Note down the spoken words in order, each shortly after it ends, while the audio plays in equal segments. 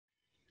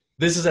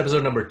This is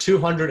episode number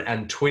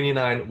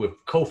 229 with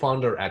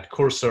co-founder at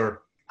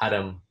Cursor,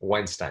 Adam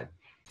Weinstein.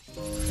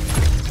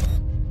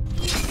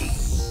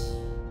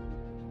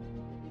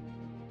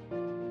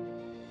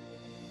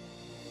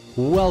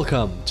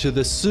 Welcome to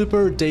the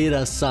Super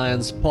Data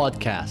Science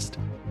Podcast.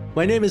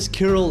 My name is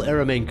Kirill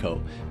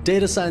Eremenko,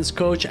 data science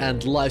coach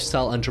and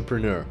lifestyle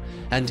entrepreneur.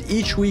 And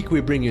each week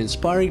we bring you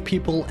inspiring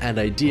people and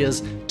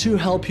ideas to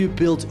help you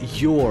build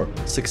your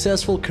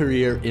successful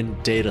career in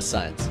data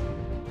science.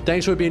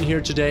 Thanks for being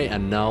here today,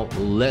 and now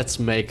let's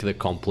make the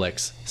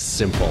complex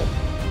simple.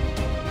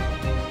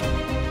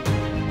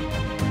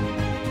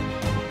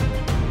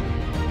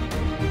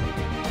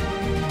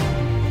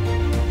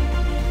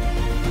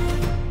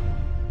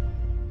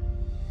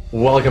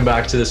 Welcome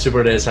back to the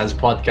Super Data Science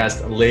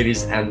Podcast,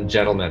 ladies and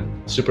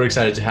gentlemen. Super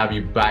excited to have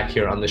you back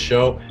here on the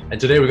show.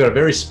 And today we've got a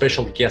very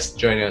special guest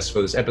joining us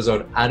for this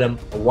episode, Adam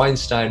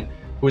Weinstein,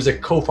 who is a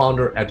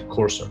co-founder at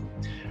Cursor.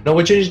 Now,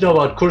 what you need to know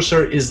about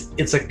Cursor is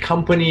it's a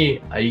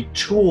company, a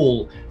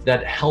tool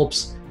that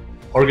helps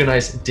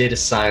organize data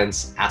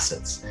science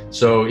assets.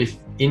 So if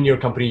in your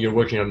company you're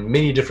working on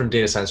many different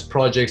data science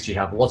projects, you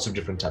have lots of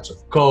different types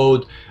of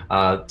code,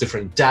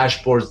 different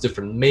dashboards,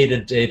 different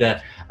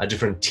metadata,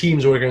 different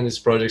teams working on these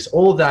projects,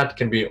 all of that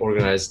can be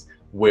organized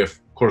with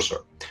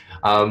Cursor.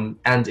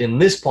 And in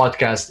this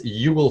podcast,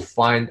 you will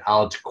find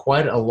out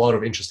quite a lot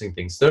of interesting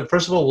things. So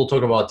first of all, we'll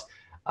talk about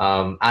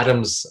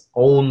Adam's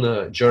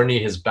own journey,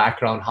 his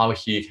background, how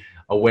he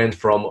went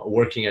from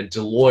working at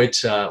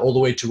Deloitte all the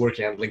way to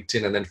working at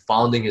LinkedIn and then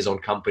founding his own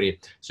company.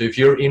 So if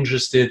you're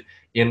interested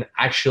in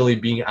actually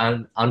being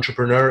an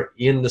entrepreneur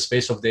in the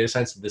space of data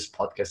science, this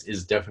podcast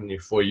is definitely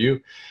for you.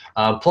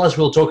 Plus,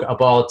 we'll talk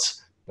about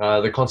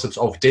the concepts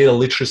of data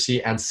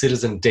literacy and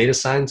citizen data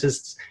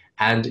scientists,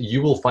 and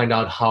you will find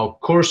out how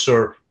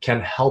Cursor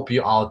can help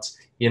you out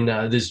in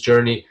this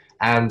journey.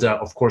 And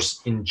of course,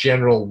 in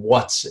general,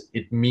 what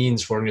it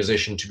means for an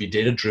organization to be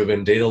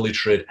data-driven, data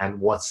literate, and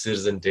what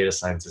citizen data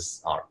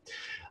scientists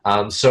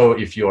are. So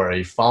if you are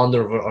a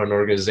founder of an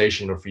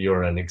organization or if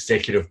you're an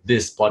executive,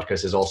 this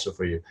podcast is also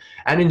for you.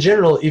 And in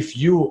general, if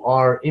you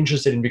are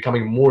interested in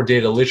becoming more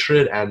data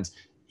literate and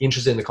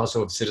interested in the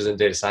concept of citizen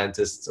data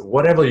scientists,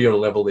 whatever your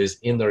level is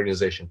in the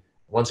organization,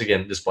 once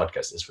again, this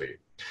podcast is for you.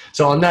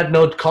 So on that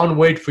note, can't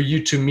wait for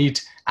you to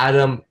meet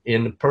Adam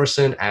in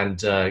person and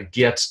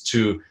get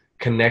to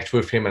connect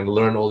with him and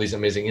learn all these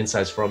amazing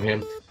insights from him.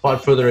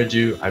 Without further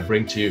ado, I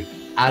bring to you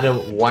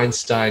Adam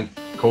Weinstein,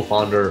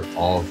 co-founder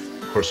of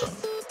Cursor.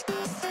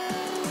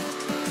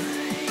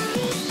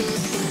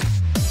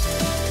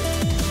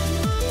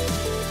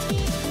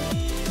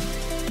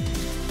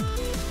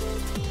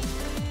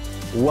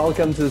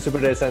 Welcome to the Super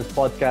Data Science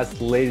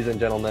Podcast, ladies and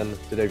gentlemen.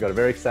 Today we've got a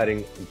very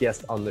exciting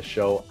guest on the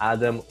show,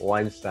 Adam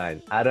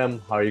Weinstein.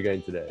 Adam, how are you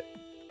going today?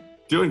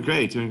 Doing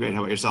great. How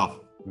about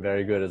yourself?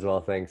 Very good as well,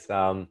 thanks.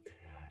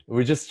 We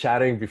were just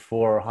chatting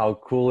before how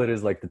cool it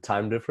is, like the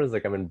time difference.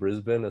 Like I'm in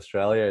Brisbane,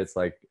 Australia. It's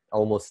like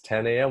almost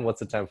 10 a.m. What's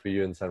the time for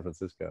you in San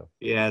Francisco?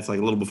 Yeah, it's like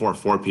a little before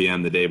 4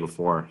 p.m. the day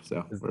before.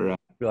 So we're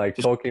like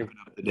just talking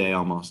up the day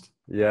almost.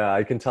 Yeah,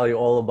 I can tell you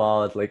all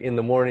about, like in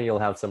the morning, you'll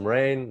have some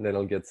rain, then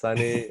it'll get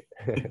sunny.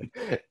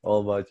 All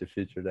about your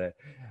future day.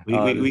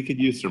 We could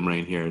use some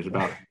rain here. It's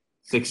about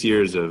 6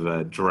 years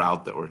of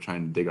drought that we're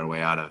trying to dig our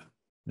way out of.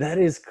 That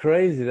is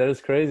crazy.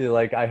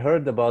 Like I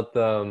heard about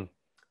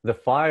the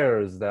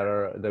fires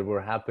that were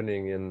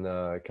happening in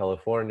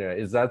California.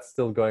 Is that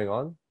still going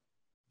on?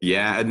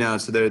 Yeah, no.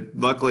 So they're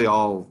luckily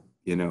all,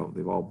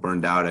 they've all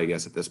burned out, I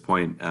guess, at this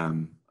point.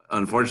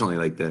 Unfortunately,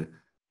 like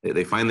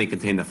they finally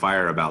contained the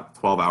fire about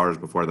 12 hours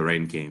before the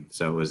rain came.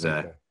 So it was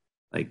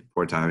like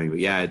poor timing. But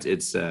yeah,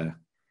 it's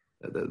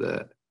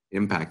the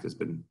impact has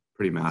been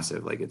pretty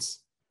massive. Like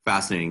it's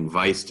fascinating.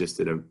 Vice just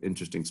did an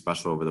interesting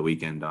special over the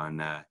weekend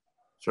on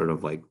sort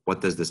of like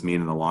what does this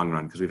mean in the long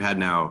run? Because we've had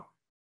now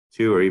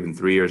 2 or even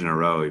 3 years in a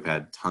row, we've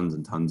had tons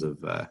and tons of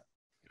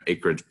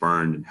acreage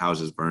burned and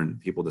houses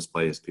burned, people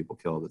displaced, people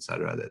killed, et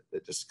cetera,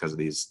 that just because of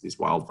these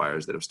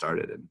wildfires that have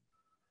started.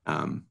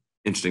 And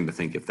interesting to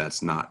think if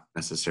that's not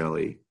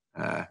necessarily,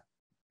 an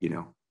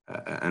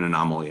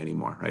anomaly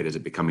anymore, right? Is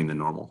it becoming the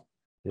normal?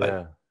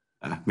 Yeah.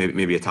 But,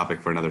 maybe a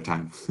topic for another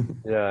time.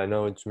 Yeah, I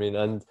know what you mean.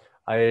 And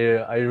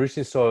I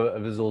recently saw a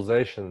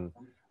visualization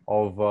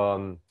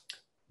of,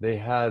 they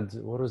had,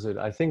 what was it?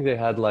 I think they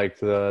had like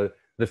the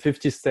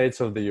 50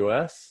 states of the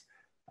US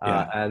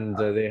and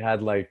they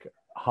had like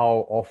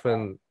how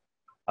often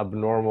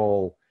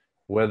abnormal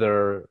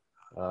weather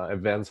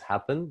events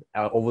happen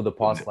over the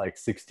past like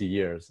 60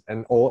 years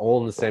and all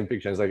in the same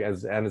picture. It's like,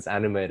 and it's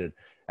animated.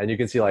 And you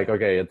can see like,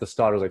 okay, at the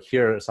start it was like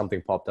here,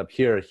 something popped up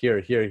here.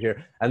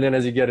 And then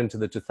as you get into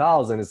the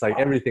 2000s, it's like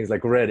everything's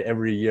like red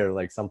every year,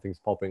 like something's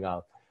popping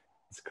out.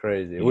 It's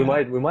crazy. Yeah.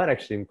 We might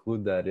actually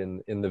include that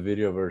in the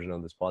video version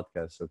of this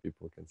podcast so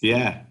people can see.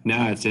 Yeah,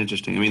 no, it's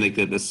interesting. I mean,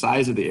 like the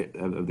size of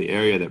the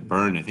area that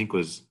burned, I think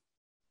was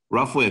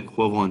roughly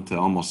equivalent to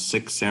almost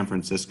 6 San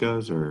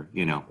Franciscos, or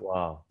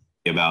wow,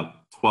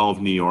 about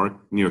 12 New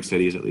York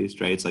cities at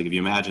least, right? It's like if you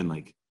imagine,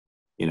 like,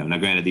 now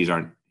granted these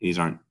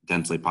aren't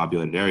densely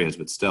populated areas,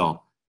 but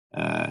still,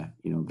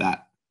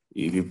 that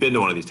if you've been to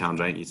one of these towns,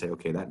 right, and you say,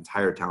 okay, that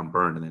entire town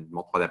burned, and then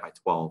multiply that by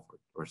 12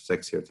 or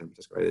 6 here in San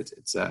Francisco, right?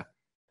 It's a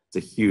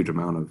huge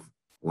amount of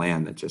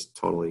land that just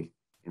totally,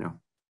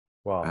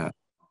 Wow.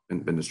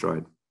 been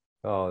destroyed.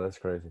 Oh, that's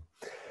crazy.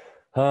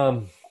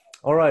 All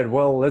right.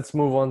 Well, let's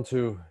move on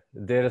to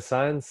data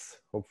science.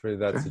 Hopefully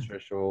that Sure.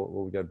 situation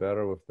will get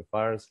better with the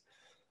fires.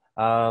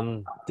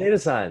 Data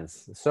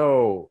science.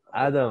 So,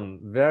 Adam,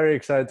 very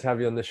excited to have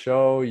you on the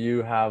show.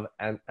 You have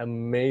an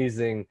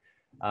amazing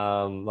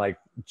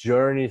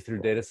journey through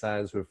data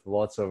science with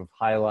lots of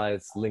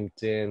highlights,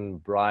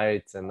 LinkedIn,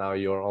 Bright, and now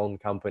your own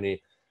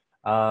company.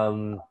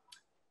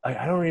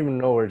 I don't even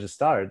know where to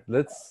start.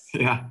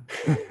 Yeah.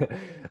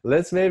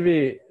 Let's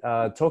maybe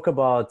talk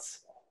about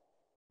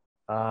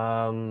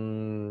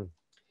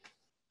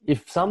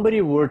if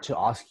somebody were to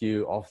ask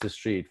you off the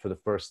street for the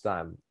first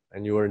time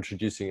and you were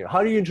introducing it,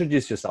 how do you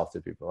introduce yourself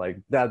to people like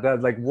that?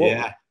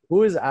 Yeah.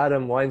 Who is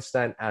Adam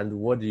Weinstein and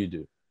what do you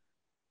do?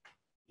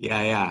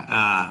 Yeah.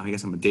 I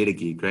guess I'm a data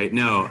geek, right?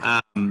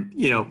 No,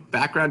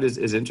 background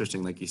is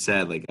interesting. Like you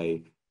said, like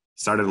I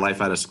started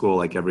life out of school,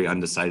 like every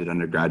undecided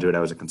undergraduate. I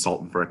was a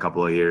consultant for a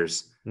couple of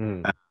years.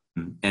 Mm.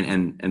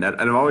 And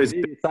I've always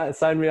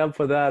sign me up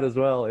for that as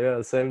well.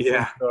 Yeah, same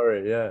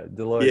story. Yeah,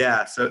 Deloitte.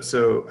 Yeah,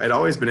 so I'd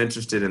always been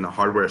interested in the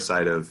hardware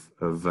side of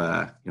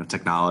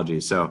technology.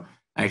 So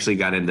I actually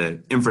got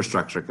into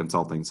infrastructure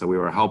consulting. So we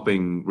were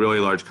helping really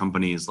large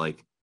companies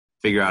like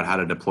figure out how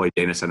to deploy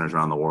data centers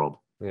around the world.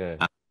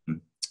 Yeah.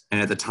 And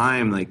at the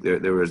time, like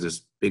there was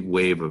this big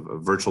wave of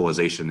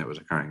virtualization that was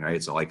occurring,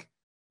 right? So like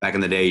back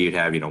in the day, you'd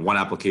have one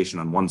application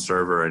on one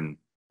server, and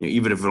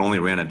even if it only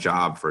ran a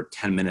job for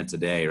 10 minutes a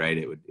day, right,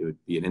 it would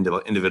be an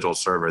individual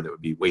server that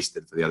would be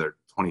wasted for the other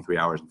 23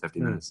 hours and 50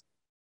 minutes.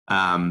 So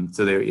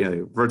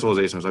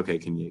virtualization was okay.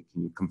 Can you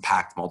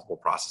compact multiple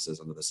processes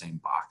under the same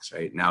box,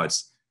 right? Now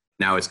it's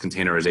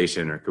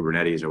containerization or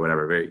Kubernetes or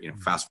whatever. Very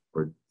fast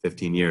forward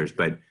 15 years,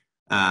 but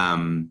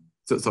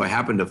so I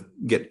happened to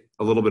get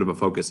a little bit of a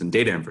focus in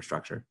data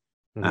infrastructure.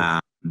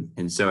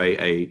 And so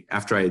I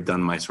after I had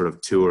done my sort of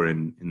tour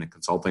in the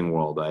consulting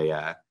world,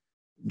 I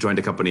joined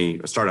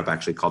a startup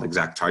actually called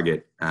Exact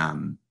Target.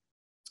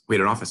 We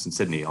had an office in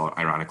Sydney,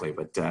 ironically,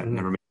 but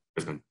never made it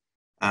in Brisbane.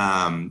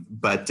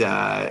 But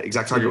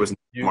Exact Target was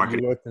in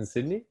marketing. You worked in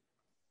Sydney?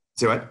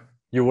 Say what?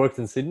 You worked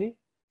in Sydney?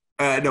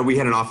 No, we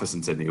had an office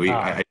in Sydney.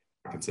 I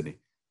worked in Sydney.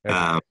 Okay.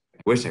 I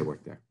wish I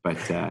worked there, but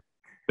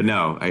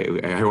no,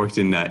 I worked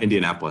in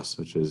Indianapolis,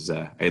 which was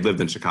I had lived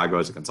in Chicago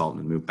as a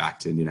consultant and moved back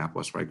to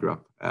Indianapolis where I grew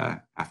up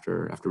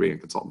after being a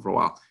consultant for a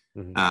while.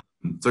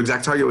 So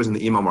Exact Target was in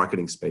the email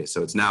marketing space.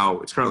 So it's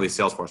currently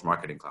Salesforce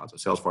Marketing Cloud. So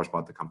Salesforce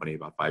bought the company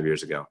about 5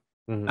 years ago.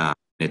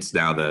 It's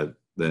now I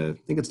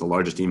think it's the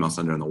largest email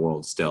sender in the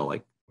world still.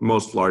 Like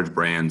most large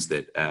brands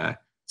that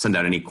send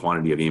out any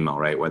quantity of email,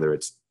 right? Whether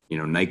it's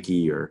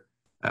Nike or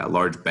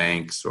large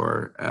banks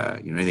or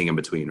anything in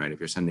between, right? If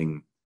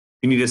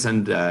you need to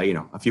send a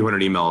few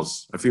hundred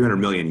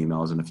million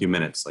emails in a few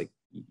minutes, like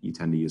you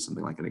tend to use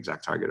something like an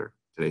Exact Target or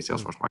today's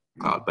Salesforce Marketing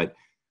Cloud. But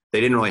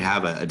they didn't really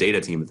have a data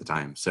team at the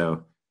time,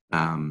 so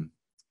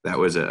that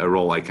was a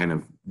role I kind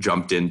of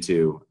jumped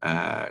into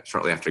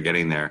shortly after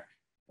getting there,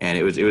 and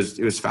it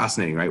was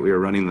fascinating, right? We were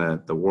running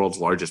the world's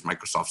largest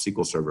Microsoft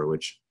SQL server,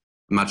 which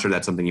I'm not sure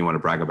that's something you want to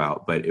brag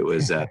about, but it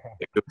was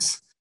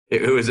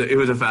it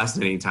was a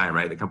fascinating time,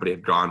 right? The company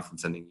had grown from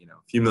sending a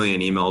few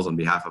million emails on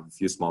behalf of a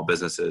few small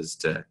businesses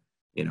to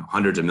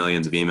hundreds of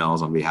millions of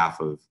emails on behalf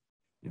of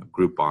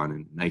Groupon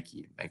and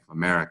Nike and Bank of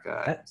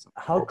America.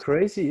 How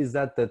crazy is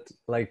that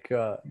like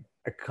a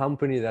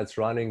company that's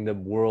running the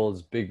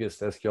world's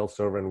biggest SQL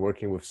server and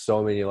working with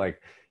so many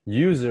like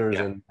users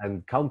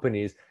and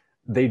companies,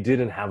 they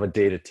didn't have a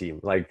data team.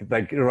 Like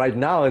right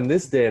now in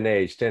this day and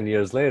age, 10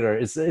 years later,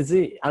 it's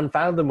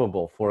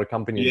unfathomable for a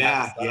company.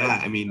 Yeah.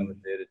 I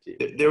mean,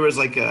 there was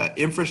like a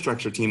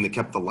infrastructure team that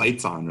kept the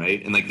lights on,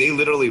 right? And like they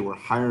literally were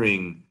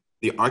hiring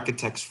the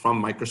architects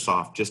from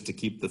Microsoft just to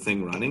keep the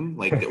thing running.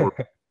 Like they were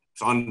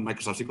on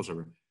Microsoft SQL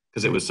Server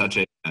because it was such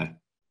a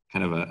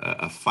kind of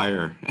a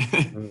fire.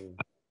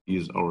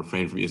 I'll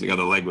refrain from using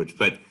other language,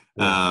 but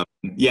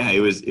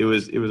it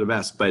was a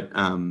mess. But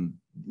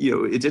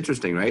it's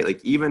interesting, right?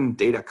 Like even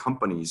data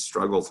companies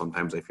struggle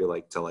sometimes. I feel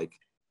like to like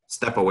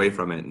step away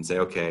from it and say,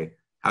 okay,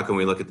 how can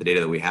we look at the data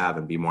that we have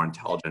and be more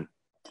intelligent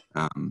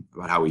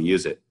about how we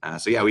use it?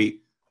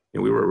 We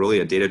were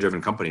really a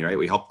data-driven company, right?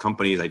 We helped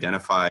companies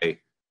identify.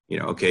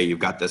 Okay, you've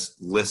got this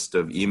list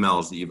of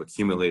emails that you've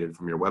accumulated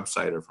from your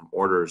website or from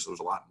orders. There was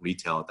a lot in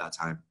retail at that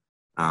time.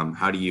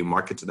 How do you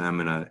market to them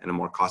in a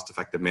more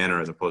cost-effective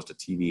manner as opposed to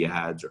TV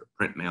ads or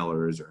print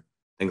mailers or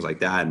things like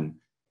that? And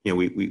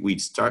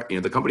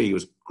the company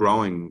was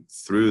growing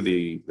through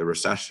the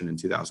recession in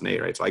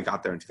 2008, right? So I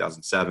got there in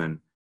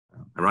 2007.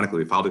 Ironically,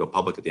 we filed to go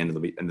public at the end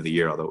of the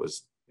year, although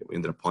we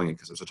ended up pulling it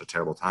because it was such a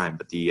terrible time.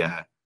 But the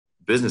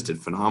business did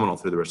phenomenal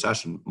through the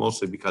recession,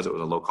 mostly because it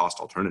was a low-cost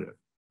alternative.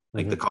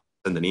 Like the cost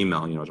to send an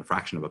email, is a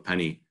fraction of a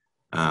penny.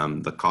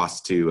 The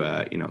cost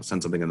to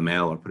send something in the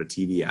mail or put a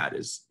TV ad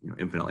is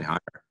infinitely higher.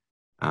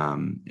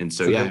 And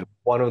so, So yeah,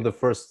 one of the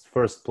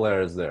first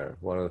players there,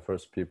 one of the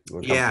first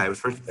people. yeah, it was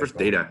first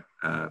data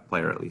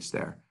player, at least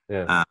there.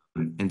 Yeah.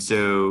 And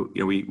so,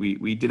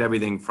 we did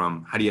everything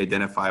from how do you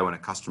identify when a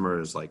customer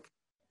is like,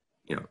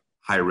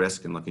 high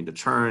risk and looking to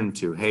churn,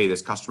 to, hey,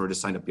 this customer just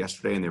signed up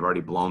yesterday and they've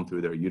already blown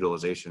through their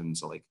utilization.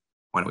 So like,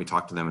 why don't we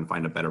talk to them and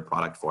find a better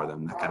product for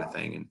them, that kind of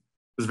thing. And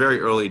it was very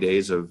early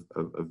days of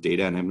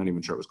data, and I'm not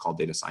even sure it was called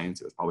data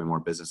science. It was probably more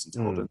business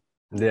intelligence.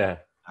 Yeah.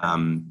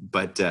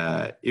 But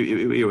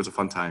it was a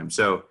fun time.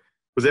 So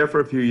was there for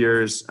a few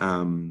years. We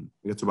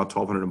got to about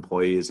 1,200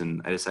 employees,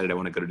 and I decided I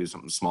want to go to do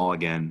something small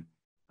again.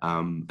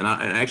 And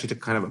I actually took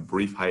kind of a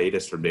brief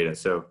hiatus from data.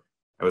 So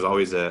I was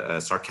always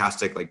a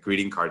sarcastic, like,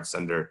 greeting card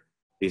sender.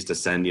 I used to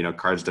send,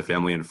 cards to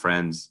family and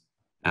friends.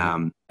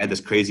 I had this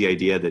crazy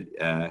idea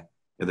that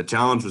the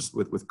challenge was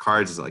with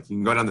cards is like, you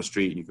can go down the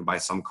street and you can buy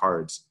some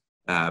cards,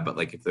 but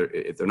like if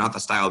they're not the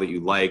style that you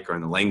like or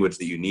in the language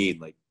that you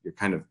need, like you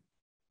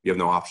have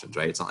no options,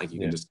 right? It's not like you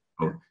can just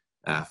go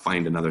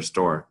find another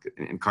store.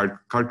 And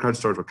card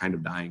stores were kind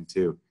of dying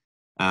too.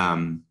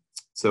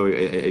 So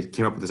I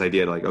came up with this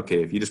idea like,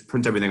 okay, if you just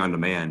print everything on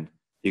demand,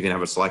 you can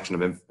have a selection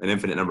of an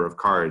infinite number of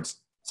cards.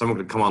 Someone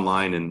could come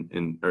online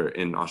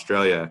in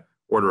Australia,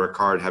 order a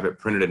card, have it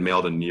printed and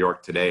mailed in New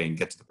York today, and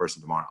get to the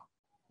person tomorrow.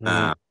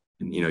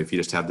 If you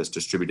just have this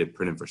distributed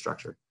print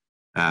infrastructure.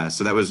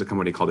 So that was a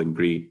company called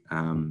Ingreet.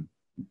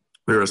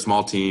 We were a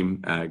small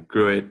team,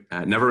 grew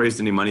it, never raised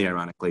any money,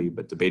 ironically,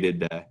 but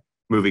debated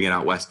moving it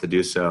out west to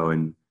do so.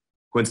 And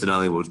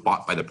coincidentally was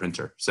bought by the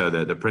printer. So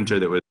the printer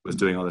that was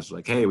doing all this was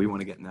like, hey, we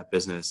want to get in that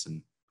business.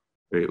 And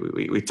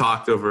we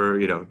talked over,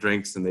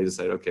 drinks, and they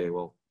decided, okay,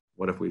 well,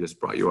 what if we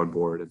just brought you on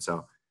board? And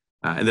so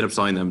ended up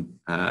selling them,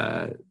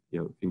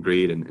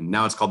 Ingreet, and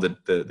now it's called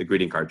the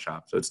greeting card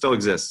shop. So it still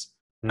exists.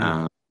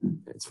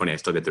 It's funny, I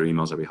still get their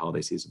emails every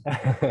holiday season.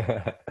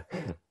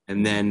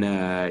 And then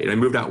I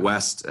moved out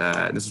west.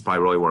 This is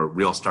probably really where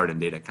real start in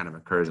data kind of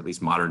occurs, at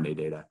least modern day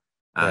data,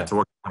 to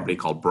work at a company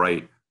called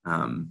Bright.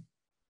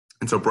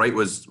 And so Bright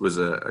was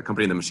a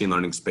company in the machine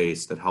learning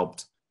space that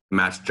helped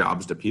match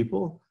jobs to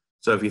people.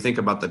 So if you think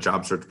about the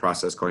job search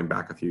process going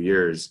back a few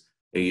years,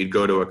 you'd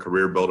go to a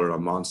career builder, a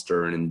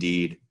Monster, and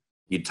Indeed.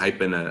 You'd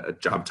type in a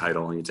job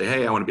title and you'd say,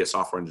 hey, I want to be a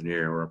software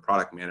engineer or a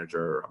product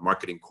manager or a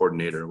marketing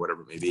coordinator or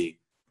whatever it may be.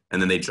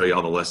 And then they'd show you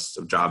all the lists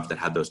of jobs that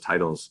had those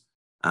titles.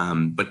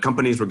 But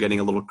companies were getting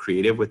a little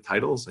creative with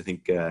titles. I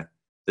think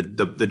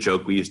the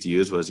joke we used to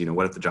use was,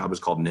 what if the job is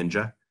called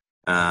Ninja?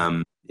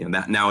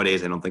 That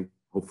nowadays, I don't think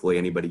hopefully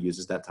anybody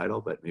uses that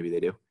title, but maybe they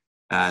do.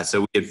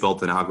 So we had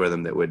built an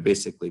algorithm that would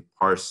basically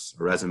parse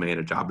a resume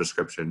and a job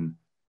description,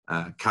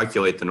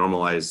 calculate the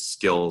normalized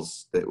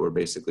skills that were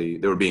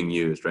being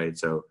used, right?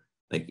 So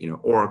like,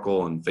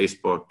 Oracle and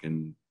Facebook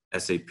and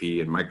SAP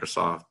and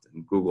Microsoft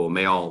and Google, and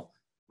they all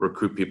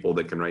recruit people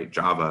that can write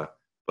Java,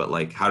 but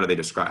like how they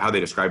describe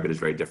it is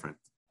very different.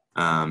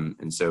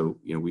 And so,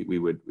 we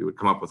would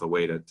come up with a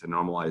way to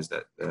normalize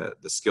that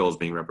the skills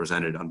being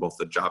represented on both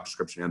the job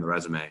description and the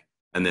resume,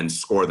 and then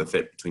score the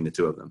fit between the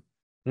two of them.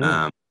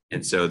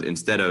 And so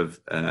instead of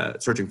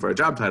searching for a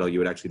job title, you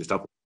would actually just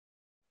show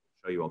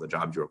you all the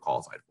jobs you were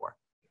qualified for.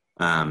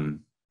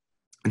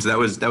 And so that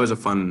was a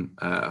fun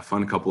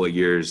couple of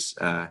years.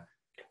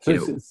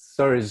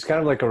 It's kind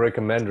of like a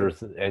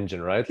recommender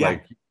engine, right? Yeah.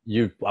 Like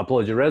you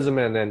upload your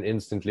resume and then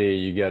instantly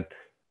you get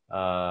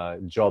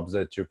jobs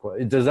that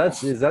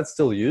is that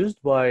still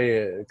used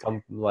by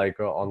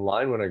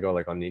online when I go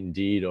like on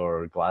Indeed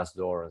or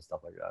Glassdoor and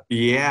stuff like that?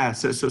 Yeah.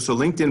 So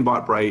LinkedIn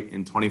bought Bright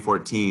in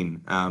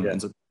 2014. And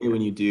so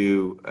when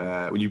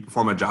you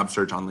perform a job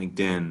search on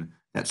LinkedIn,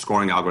 that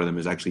scoring algorithm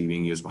is actually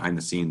being used behind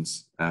the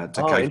scenes to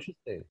calculate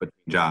between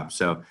jobs.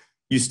 So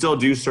you still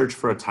do search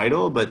for a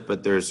title,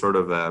 but there's sort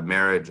of a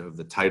marriage of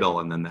the title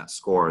and then that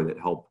score that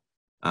help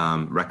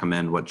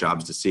recommend what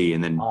jobs to see.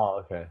 And then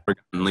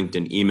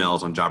LinkedIn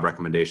emails on job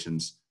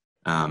recommendations.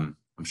 I'm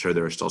sure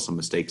there are still some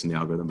mistakes in the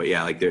algorithm, but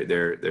yeah, like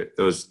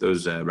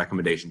those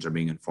recommendations are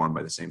being informed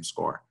by the same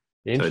score.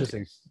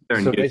 Interesting.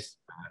 So they're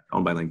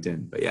owned by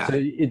LinkedIn, but yeah. So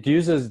it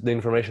uses the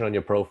information on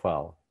your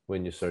profile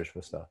when you search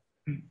for stuff.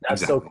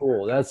 That's so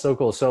cool. That's so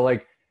cool. So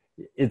like,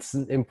 it's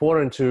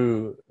important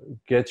to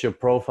get your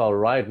profile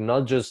right,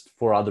 not just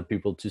for other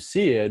people to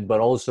see it,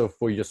 but also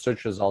for your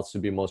search results to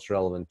be most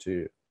relevant to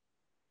you.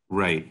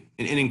 Right.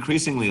 And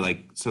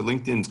increasingly, so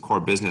LinkedIn's core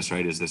business,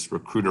 right, is this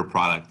recruiter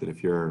product that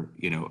if you're,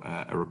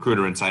 a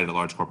recruiter inside of a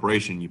large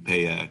corporation, you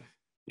pay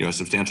a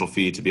substantial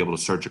fee to be able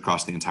to search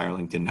across the entire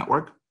LinkedIn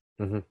network.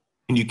 Mm-hmm.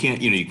 And you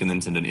can't, you can then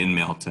send an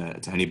in-mail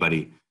to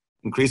anybody.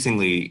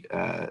 Increasingly,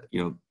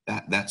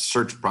 that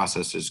search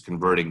process is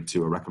converting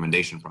to a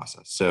recommendation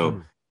process.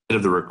 So instead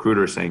of the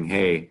recruiter saying,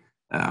 hey,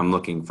 I'm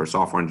looking for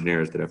software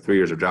engineers that have 3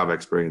 years of job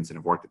experience and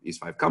have worked at these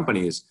 5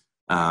 companies,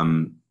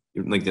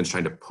 LinkedIn's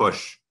trying to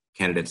push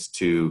candidates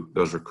to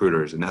those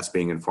recruiters, and that's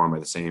being informed by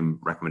the same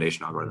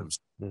recommendation algorithms.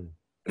 I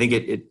think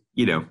it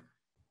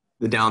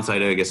the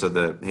downside, I guess, of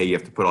hey, you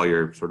have to put all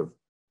your sort of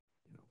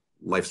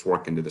life's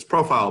work into this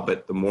profile,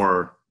 but the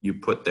more you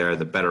put there,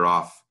 the better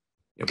off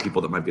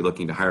people that might be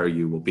looking to hire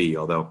you will be.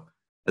 Although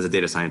as a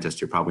data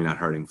scientist, you're probably not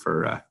hurting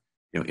for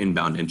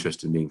inbound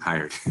interest in being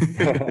hired.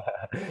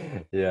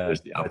 Yeah,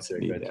 There's the opposite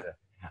need there.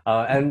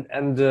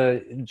 And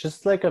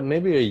just like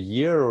maybe a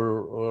year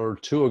or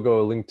two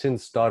ago, LinkedIn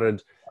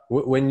started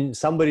when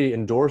somebody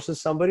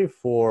endorses somebody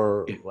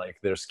for like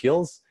their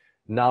skills.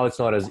 Now it's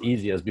not as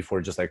easy as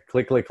before. Just like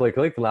click, click, click,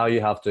 click. Now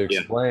you have to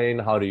explain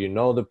how do you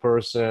know the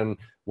person,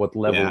 what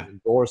level of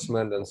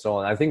endorsement, and so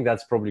on. I think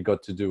that's probably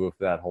got to do with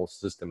that whole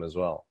system as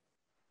well.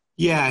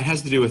 Yeah, it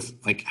has to do with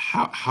like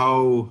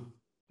how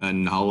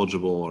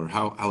knowledgeable or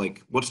how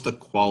like what's the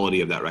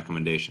quality of that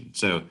recommendation.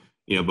 So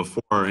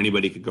before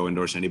anybody could go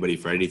endorse anybody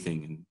for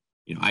anything,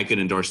 and I could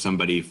endorse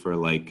somebody for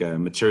like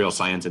material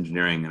science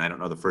engineering, and I don't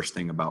know the first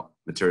thing about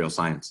material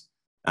science,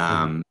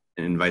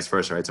 and vice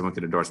versa, right? Someone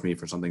could endorse me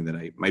for something that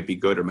I might be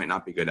good or might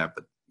not be good at,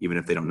 but even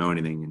if they don't know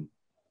anything.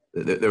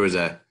 And there was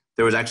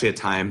actually a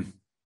time,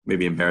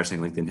 maybe embarrassing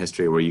LinkedIn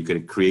history, where you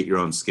could create your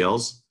own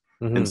skills.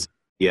 And so,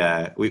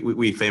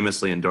 we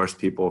famously endorsed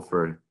people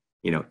for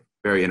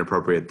very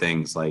inappropriate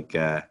things like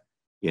I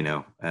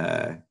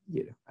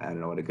don't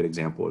know what a good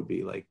example would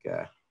be, like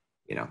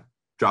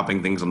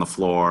dropping things on the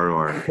floor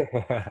or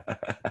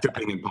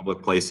tripping in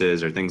public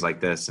places or things like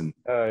this. And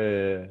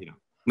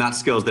not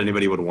skills that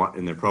anybody would want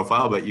in their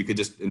profile, but you could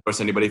just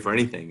endorse anybody for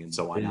anything. And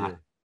so why not?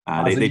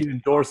 You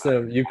endorse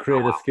them, you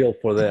create a skill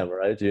for them,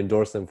 right? You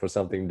endorse them for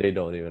something they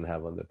don't even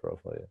have on their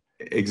profile.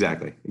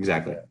 Exactly.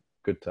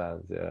 Good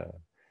times.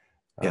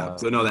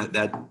 So no,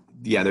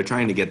 they're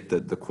trying to get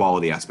the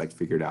quality aspect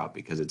figured out,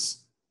 because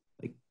it's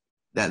like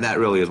that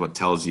really is what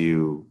tells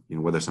you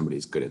whether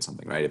somebody's good at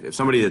something, right? If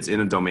somebody that's in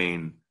a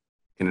domain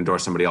can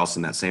endorse somebody else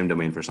in that same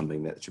domain for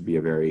something, that should be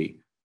a very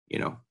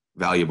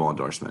valuable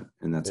endorsement,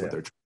 and that's what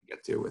they're trying to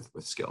get to with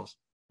skills.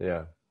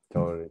 Yeah,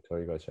 totally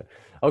gotcha.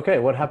 Okay,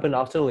 what happened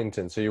after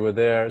LinkedIn? So you were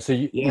there, so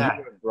you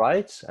were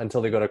right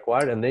until they got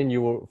acquired, and then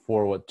you were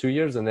for what, 2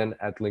 years, and then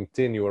at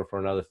LinkedIn you were for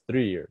another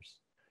 3 years.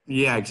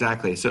 Yeah,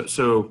 exactly.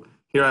 So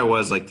here I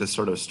was, like this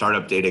sort of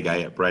startup data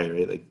guy at Bright,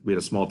 right? Like we had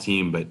a small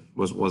team, but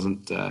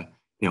wasn't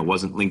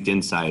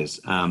LinkedIn size.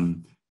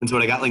 And so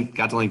when I got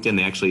to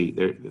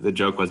LinkedIn, the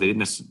joke was they didn't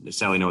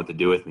necessarily know what to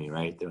do with me,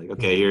 right? They're like,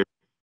 okay, here's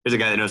a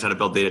guy that knows how to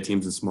build data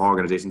teams in small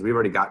organizations. We've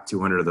already got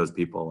 200 of those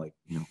people. Like,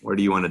 where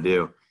do you want to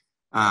do?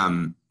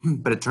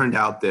 But it turned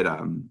out that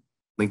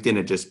LinkedIn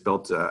had just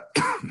built an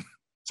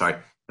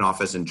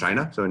office in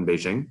China, so in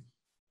Beijing.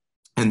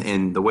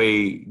 And the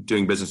way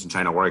doing business in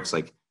China works,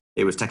 like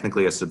it was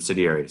technically a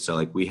subsidiary. So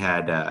like we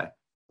had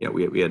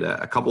we had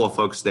a couple of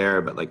folks there,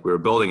 but like we were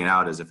building it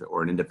out as if it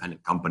were an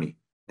independent company,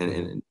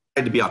 and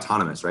had to be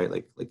autonomous, right?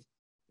 Like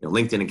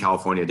LinkedIn in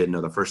California didn't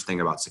know the first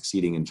thing about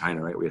succeeding in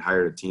China, right? We had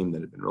hired a team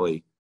that had been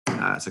really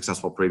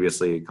successful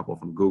previously, a couple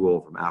from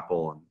Google, from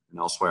Apple, and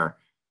elsewhere.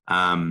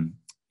 And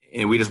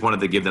we just wanted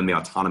to give them the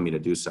autonomy to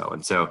do so.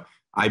 And so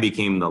I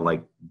became the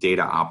like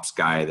data ops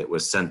guy that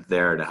was sent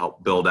there to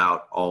help build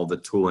out all the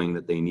tooling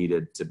that they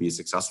needed to be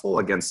successful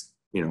against,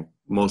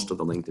 most of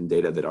the LinkedIn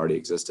data that already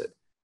existed.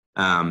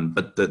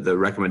 But the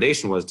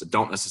recommendation was to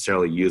don't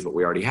necessarily use what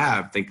we already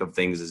have. Think of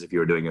things as if you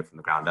were doing it from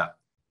the ground up.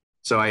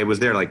 So I was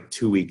there like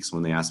 2 weeks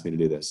when they asked me to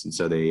do this. And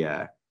so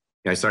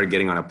I started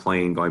getting on a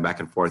plane, going back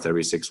and forth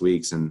every 6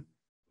 weeks. And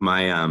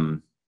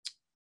my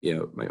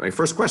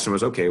first question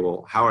was, okay,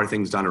 well, how are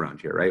things done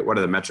around here, right? What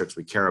are the metrics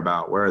we care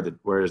about?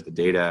 Where is the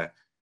data?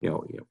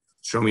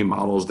 Show me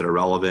models that are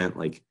relevant.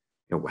 Like,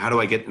 how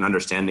do I get an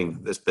understanding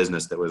of this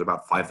business that was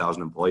about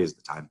 5,000 employees at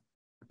the time?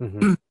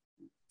 Mm-hmm.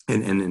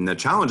 And the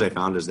challenge I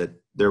found is that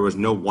there was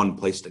no one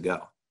place to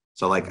go.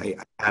 So like I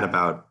had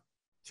about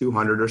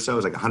 200 or so, it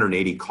was like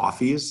 180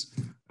 coffees.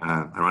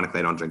 Ironically,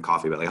 I don't drink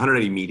coffee, but like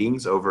 180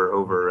 meetings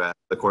over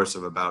the course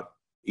of about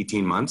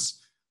 18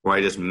 months, where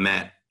I just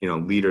met,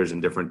 leaders in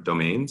different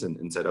domains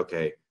and said,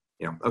 okay,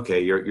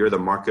 you're the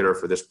marketer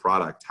for this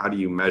product. How do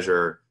you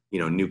measure,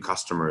 new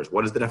customers?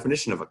 What is the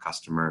definition of a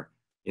customer?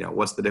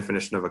 What's the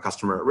definition of a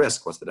customer at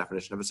risk? What's the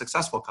definition of a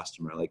successful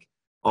customer? Like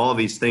all of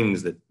these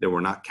things that were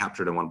not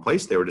captured in one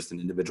place. They were just in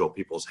individual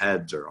people's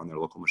heads or on their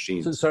local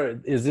machines. So sorry,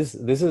 is this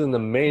is in the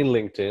main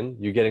LinkedIn?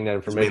 You're getting that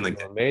information on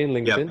the main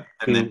LinkedIn?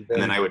 Yep. And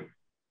then I would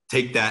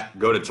take that,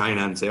 go to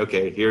China and say,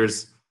 okay,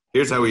 here's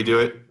how we do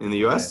it in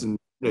the US. And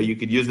you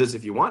could use this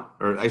if you want,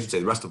 or I should say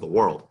the rest of the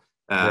world.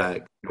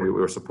 We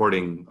were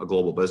supporting a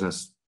global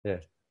business,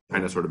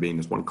 China sort of being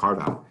this one carve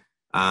out.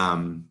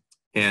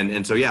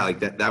 And so, like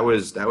that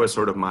was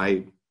sort of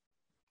my,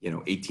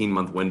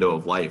 18-month window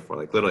of life where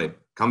like literally I'd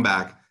come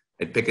back,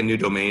 I'd pick a new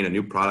domain, a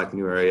new product, a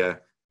new area,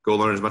 go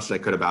learn as much as I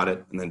could about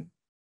it, and then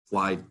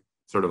fly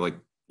sort of like,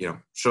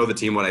 show the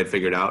team what I had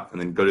figured out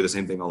and then go do the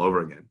same thing all over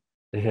again.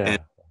 And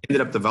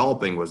ended up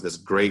developing was this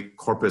great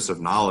corpus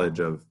of knowledge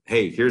of,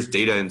 hey, here's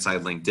data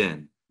inside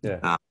LinkedIn.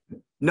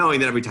 Knowing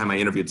that every time I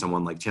interviewed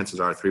someone, like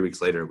chances are 3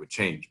 weeks later it would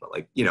change, but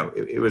like,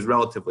 it was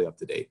relatively up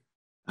to date.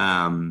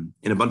 And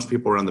a bunch of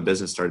people around the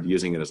business started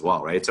using it as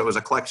well, right? So it was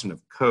a collection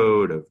of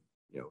code, of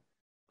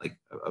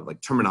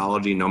like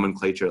terminology,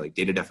 nomenclature, like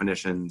data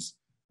definitions,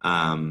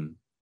 a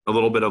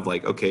little bit of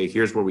like, okay,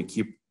 here's where we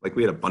keep, like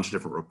we had a bunch of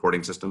different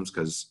reporting systems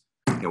because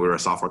we were a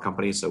software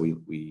company, so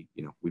we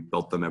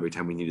built them every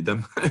time we needed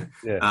them.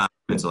 Yeah.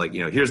 And so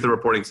here's the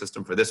reporting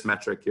system for this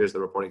metric. Here's the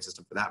reporting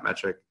system for that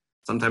metric.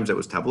 Sometimes it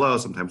was Tableau.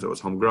 Sometimes it was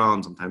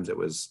homegrown. Sometimes it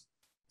was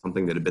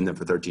something that had been there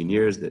for 13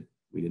 years that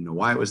we didn't know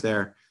why it was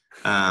there.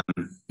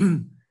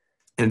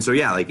 And so,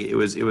 yeah, it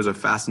was a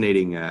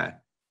fascinating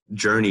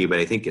journey, but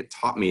I think it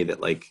taught me that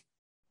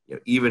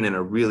even in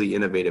a really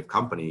innovative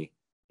company,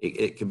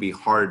 it can be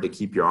hard to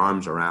keep your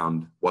arms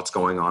around what's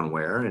going on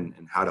where and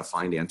how to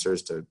find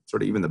answers to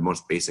sort of even the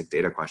most basic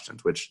data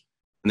questions, which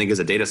I think as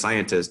a data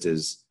scientist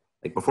is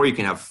before you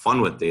can have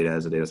fun with data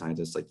as a data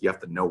scientist, you have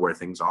to know where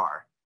things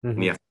are. Mm-hmm.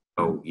 And you have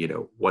to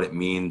know, what it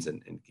means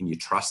and can you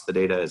trust the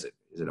data? Is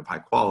it of high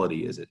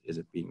quality? Is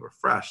it being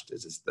refreshed?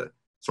 Is this the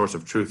source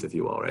of truth, if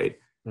you will, right?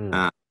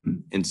 Mm.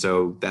 And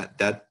so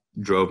that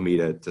drove me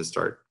to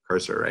start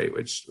Cursor, right?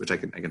 Which I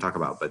can talk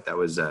about, but that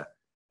was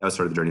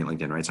sort of the journey at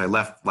LinkedIn, right? So I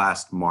left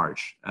last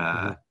March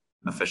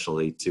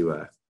officially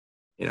to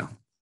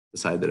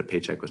decide that a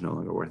paycheck was no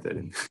longer worth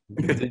it.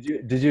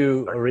 Did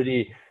you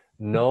already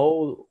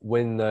know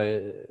when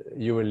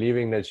you were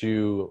leaving that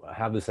you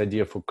have this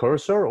idea for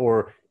Cursor,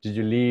 or did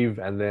you leave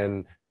and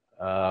then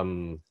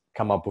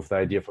come up with the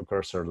idea for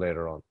Cursor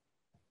later on?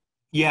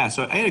 Yeah,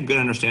 so I had a good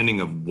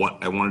understanding of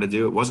what I wanted to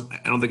do.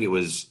 I don't think it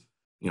was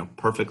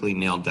perfectly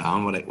nailed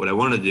down. What I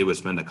wanted to do was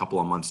spend a couple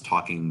of months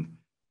talking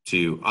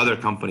to other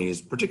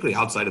companies, particularly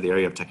outside of the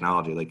area of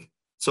technology.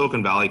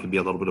 Silicon Valley could be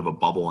a little bit of a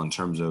bubble in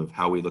terms of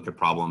how we look at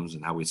problems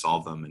and how we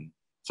solve them. And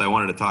so I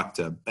wanted to talk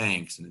to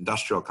banks and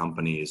industrial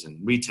companies and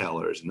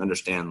retailers and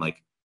understand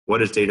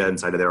what is data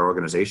inside of their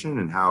organization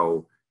and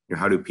how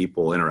do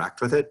people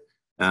interact with it.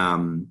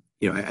 I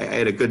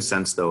had a good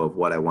sense though of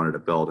what I wanted to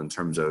build in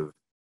terms of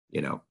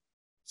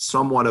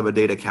somewhat of a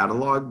data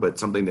catalog, but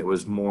something that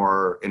was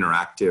more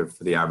interactive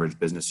for the average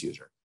business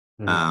user.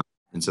 Mm-hmm.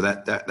 And so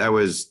that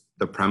was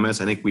the premise.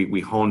 I think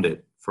we honed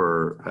it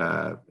for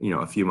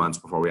a few months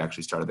before we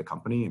actually started the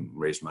company and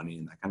raised money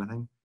and that kind of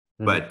thing.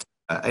 Mm-hmm. But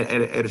I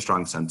had a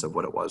strong sense of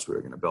what it was we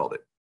were going to build.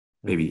 It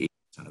maybe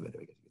 80% of it,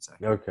 I guess you could say.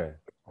 Okay,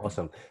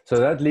 awesome. So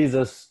that leads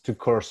us to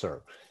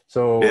Cursor.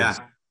 So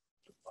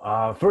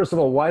first of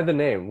all, why the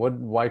name?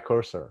 Why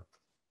Cursor?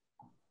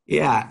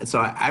 Yeah, so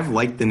I've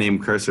liked the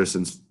name Cursor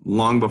since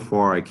long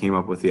before I came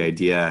up with the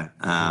idea.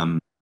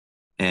 And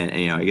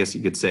I guess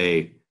you could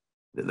say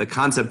the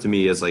concept to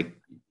me is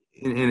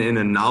in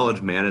a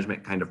knowledge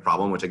management kind of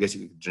problem, which I guess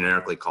you could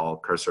generically call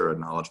Cursor a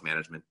knowledge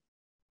management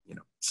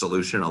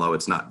solution, although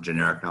it's not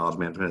generic knowledge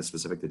management, it's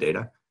specific to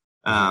data.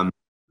 I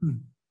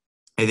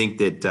think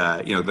that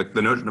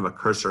the notion of a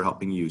cursor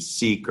helping you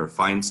seek or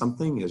find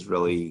something is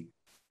really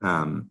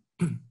I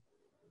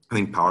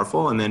think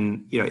powerful. And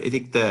then I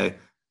think there's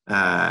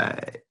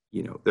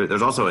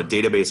also a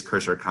database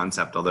cursor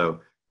concept,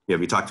 although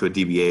if you talk to a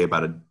DBA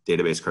about a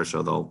database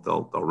cursor,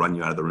 they'll run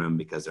you out of the room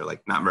because they're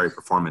not very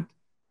performant.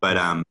 But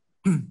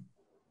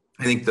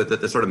I think that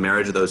the sort of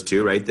marriage of those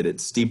two, right, that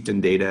it's steeped in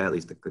data, at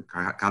least the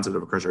concept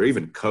of a cursor, or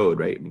even code,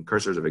 right? I mean,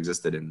 cursors have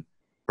existed in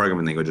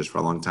programming languages for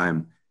a long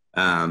time.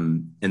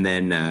 And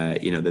then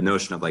the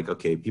notion of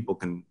okay, people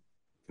can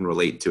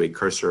relate to a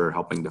cursor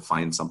helping to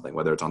find something,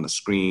 whether it's on the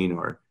screen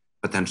or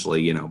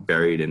potentially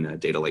buried in a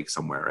data lake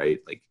somewhere, right?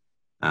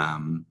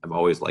 I've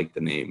always liked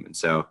the name, and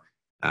so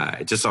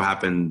it just so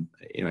happened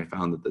I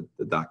found that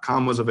the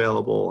 .com was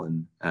available,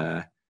 and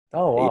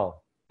oh wow,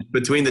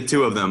 between the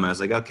two of them I was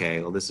like, okay,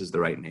 well, this is the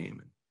right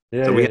name.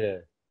 Yeah, so we had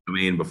the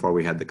domain before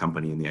we had the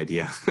company and the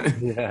idea.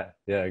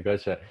 yeah,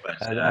 gotcha.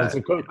 And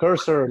so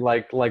cursor,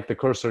 like the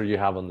cursor you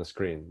have on the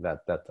screen, that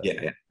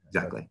yeah,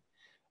 exactly.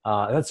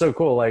 That's so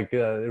cool.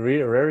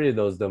 Rarely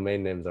those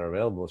domain names are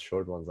available,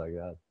 short ones like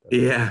that.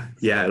 Yeah.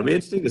 It'll be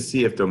interesting to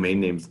see if domain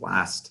names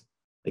last.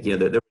 There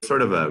was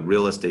sort of a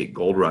real estate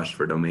gold rush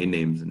for domain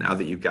names, and now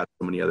that you've got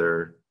so many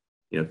other,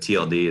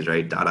 TLDs,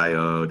 right?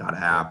 .io,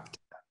 .app,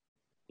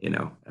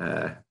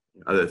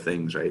 other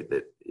things, right?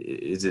 That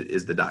is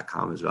the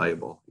 .com is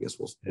valuable. I guess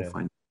we'll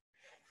find.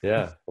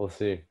 Yeah, we'll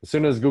see. As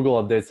soon as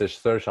Google updates their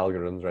search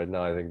algorithms right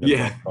now, I think.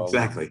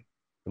 Exactly.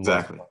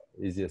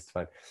 Easiest to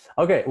find.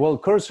 Okay, well,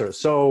 Cursor.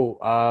 So,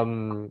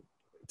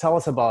 tell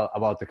us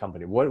about the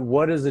company.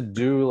 What does it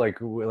do?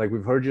 Like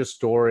we've heard your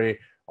story.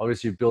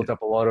 Obviously, you've built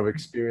up a lot of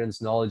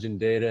experience, knowledge, and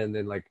data, and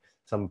then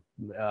some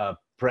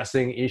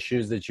pressing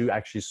issues that you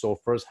actually saw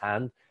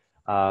firsthand.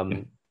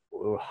 How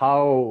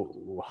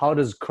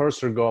does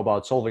Cursor go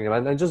about solving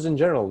them? And just in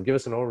general, give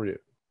us an overview.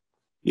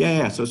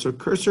 Yeah. So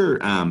Cursor,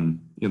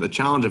 the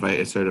challenge, if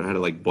I sort of had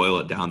to boil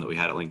it down, that we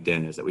had at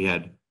LinkedIn is that we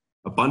had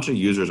a bunch of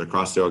users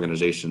across the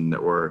organization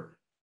that were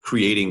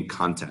creating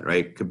content,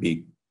 right? Could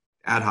be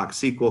ad hoc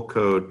SQL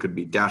code, could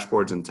be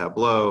dashboards in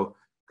Tableau,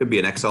 could be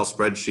an Excel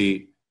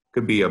spreadsheet,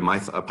 could be a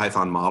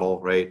Python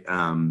model, right?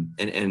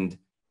 And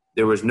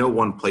there was no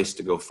one place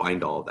to go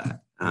find all of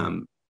that,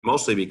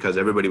 mostly because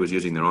everybody was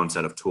using their own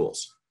set of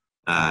tools.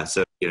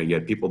 So you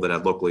had people that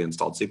had locally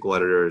installed SQL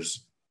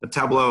editors. The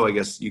Tableau, I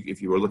guess,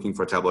 if you were looking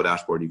for a Tableau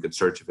dashboard, you could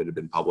search if it had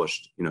been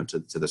published,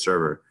 to the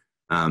server.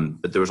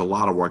 But there was a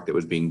lot of work that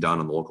was being done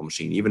on the local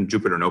machine. Even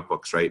Jupyter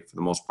notebooks, right, for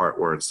the most part,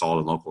 were installed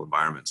in local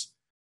environments.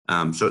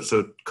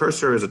 So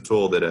Cursor is a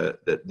tool that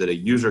a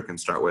user can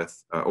start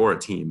with, or a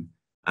team,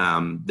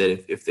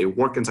 that if they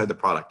work inside the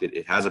product,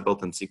 it has a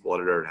built-in SQL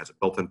editor, it has a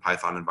built-in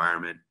Python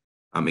environment.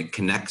 It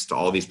connects to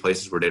all these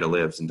places where data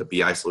lives, into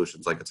BI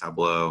solutions like a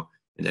Tableau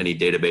and any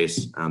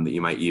database that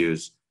you might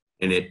use.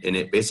 And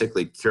it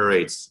basically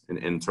curates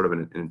in sort of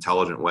an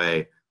intelligent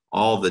way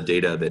all the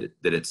data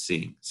that it's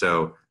seeing.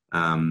 So, or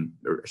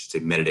I should say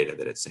metadata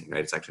that it's seeing,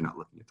 right? It's actually not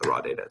looking at the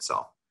raw data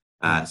itself.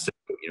 So,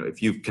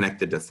 if you've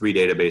connected to 3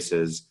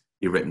 databases,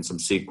 you've written some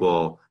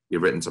SQL,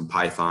 you've written some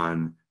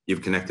Python,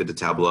 you've connected to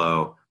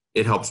Tableau,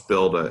 it helps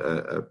build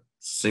a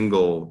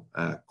single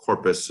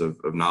corpus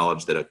of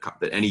knowledge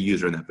that any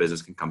user in that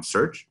business can come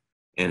search,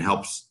 and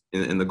helps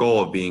in the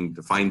goal of being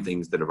to find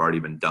things that have already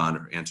been done,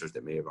 or answers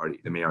that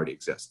may already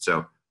exist. So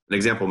an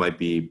example might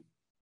be,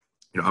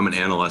 I'm an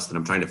analyst and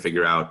I'm trying to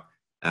figure out,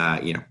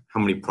 how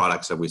many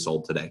products have we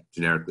sold today,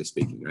 generically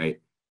speaking, right?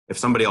 If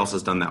somebody else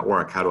has done that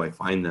work, how do I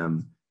find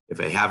them? If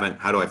they haven't,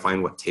 how do I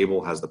find what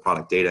table has the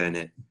product data in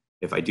it?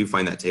 If I do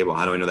find that table,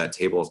 how do I know that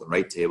table is the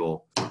right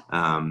table?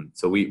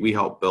 So we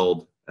help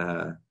build,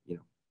 a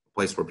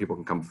place where people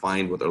can come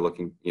find what they're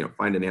looking,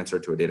 find an answer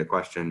to a data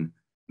question,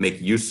 make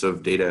use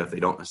of data if they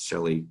don't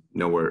necessarily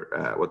know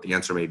what the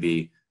answer may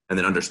be, and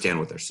then understand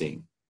what they're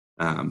seeing.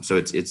 So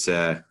it's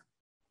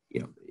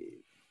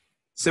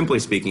simply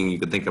speaking, you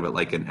could think of it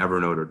like an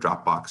Evernote or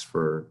Dropbox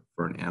for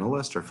an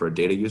analyst or for a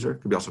data user.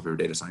 It could be also for a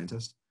data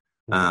scientist.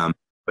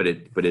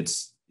 But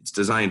it's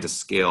designed to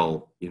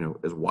scale,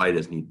 as wide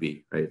as need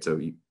be, right? So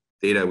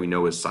data we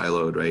know is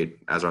siloed, right?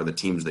 As are the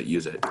teams that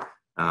use it.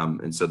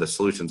 And so the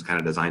solution's kind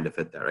of designed to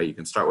fit that, right? You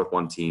can start with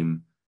one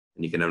team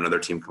and you can have another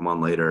team come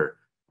on later.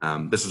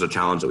 This was a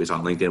challenge that we saw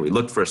on LinkedIn. We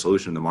looked for a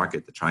solution in the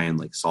market to try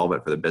and solve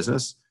it for the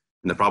business.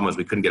 And the problem was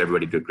we couldn't get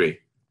everybody to agree.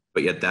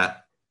 But yet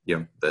that,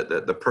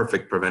 the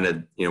perfect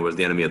prevented, was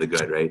the enemy of the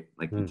good, right?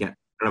 You don't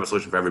have a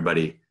solution for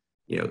everybody.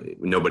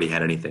 Nobody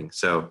had anything.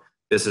 So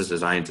this is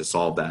designed to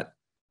solve that,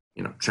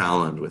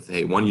 challenge with,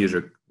 hey,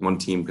 one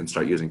team can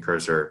start using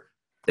Cursor.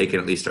 They can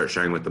at least start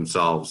sharing with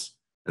themselves.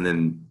 And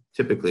then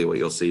typically what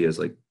you'll see is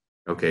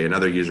okay,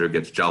 another user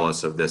gets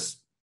jealous of this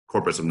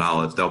corpus of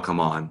knowledge. They'll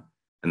come on,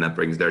 and that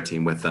brings their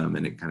team with them,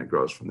 and it kind of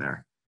grows from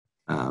there.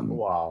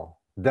 Wow.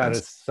 That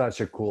is such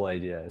a cool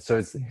idea.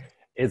 So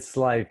it's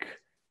like,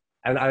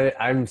 and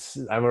I'm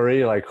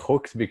already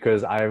hooked,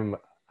 because I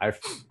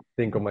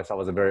think of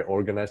myself as a very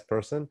organized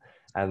person,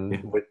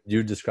 and what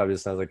you described, it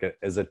sounds like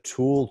as a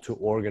tool to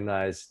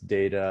organize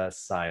data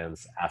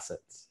science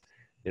assets.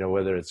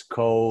 Whether it's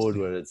code,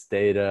 whether it's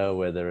data,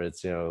 whether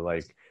it's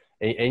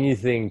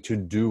anything to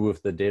do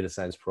with the data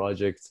science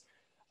projects.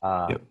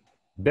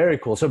 Very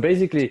cool. So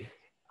basically,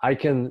 I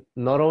can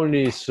not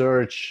only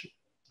search,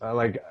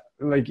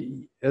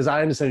 as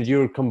I understand it,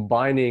 you're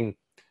combining,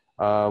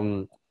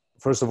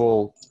 first of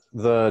all,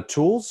 the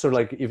tools. So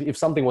if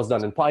something was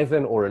done in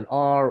Python or in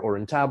R or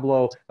in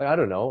Tableau, I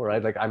don't know,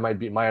 right? I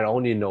might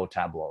only know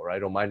Tableau,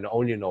 right? Or might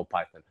only know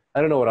Python.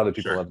 I don't know what other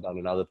people have done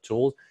in other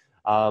tools.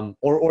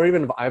 Or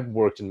even if I've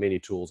worked in many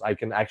tools, I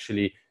can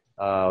actually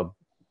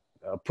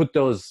put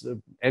those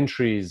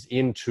entries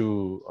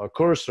into a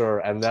Cursor,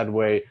 and that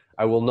way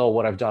I will know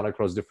what I've done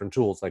across different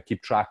tools,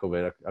 keep track of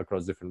it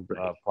across different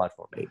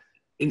platforms. Right.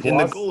 And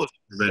the goal is to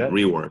prevent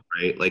rework,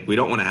 right? We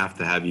don't want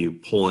to have you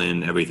pull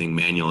in everything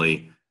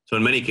manually. So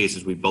in many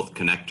cases, we built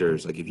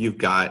connectors. If you've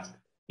got,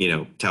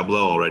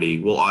 Tableau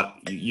already,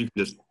 you can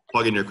just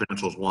plug in your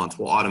credentials once.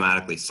 We'll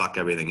automatically suck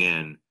everything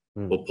in.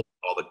 We'll pull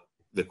all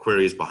the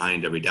queries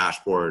behind every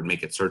dashboard,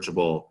 make it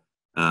searchable.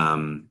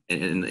 And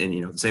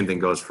the same thing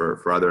goes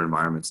for other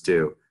environments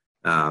too.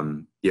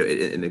 And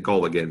the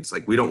goal, again, it's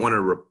we don't want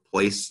to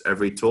replace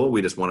every tool.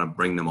 We just want to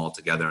bring them all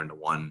together into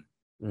one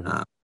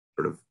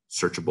sort of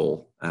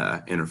searchable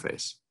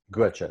interface.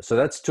 Gotcha. So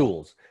that's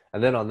tools.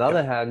 And then on the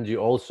other hand, you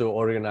also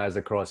organize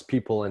across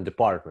people and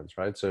departments,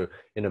 right? So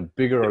in a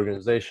bigger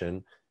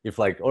organization,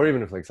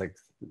 even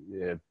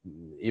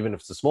if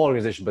it's a small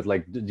organization, but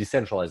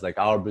decentralized,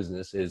 our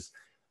business is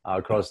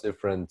across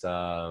different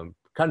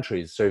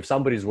countries. So if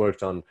somebody's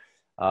worked on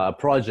a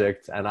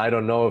project and I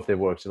don't know if they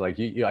worked,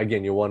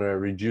 you want to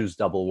reduce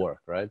double work,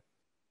 right?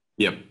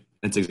 Yep,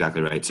 that's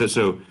exactly right.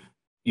 So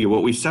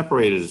what we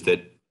separated is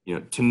that,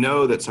 to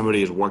know that somebody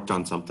has worked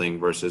on something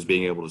versus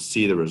being able to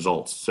see the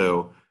results.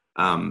 So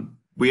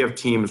we have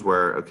teams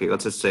where, okay,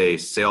 let's just say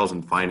sales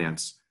and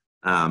finance,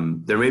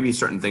 there may be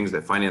certain things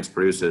that finance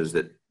produces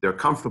that they're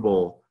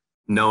comfortable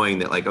knowing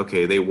that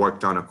okay, they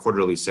worked on a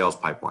quarterly sales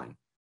pipeline,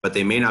 but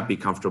they may not be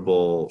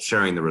comfortable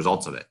sharing the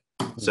results of it.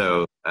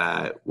 So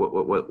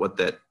what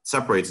that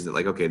separates is that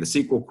okay, the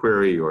SQL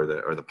query or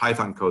the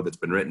Python code that's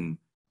been written,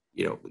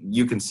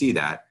 you can see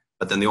that,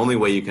 but then the only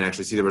way you can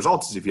actually see the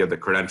results is if you have the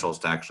credentials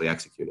to actually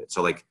execute it.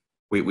 So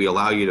we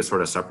allow you to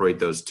sort of separate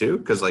those two,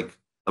 because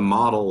the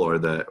model or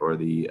the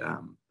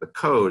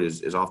code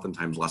is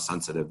oftentimes less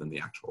sensitive than the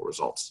actual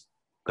results.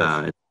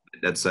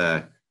 That's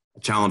a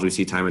challenge we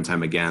see time and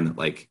time again, that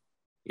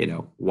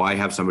why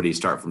have somebody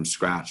start from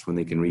scratch when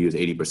they can reuse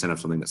 80% of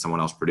something that someone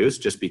else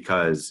produced just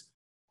because,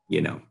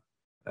 you're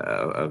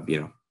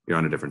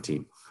on a different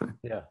team.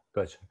 Yeah,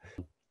 gotcha.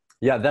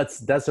 Yeah,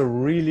 that's a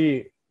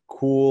really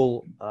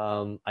cool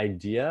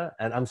idea,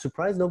 and I'm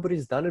surprised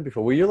nobody's done it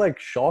before. Were you like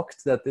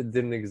shocked that it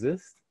didn't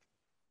exist?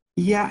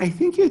 Yeah, I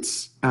think it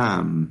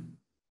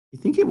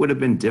would have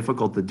been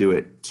difficult to do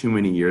it too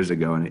many years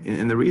ago.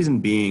 And the reason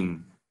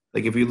being,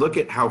 like, if you look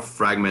at how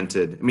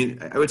fragmented, I mean,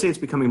 I would say it's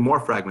becoming more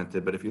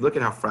fragmented, but if you look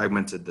at how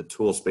fragmented the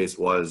tool space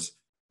was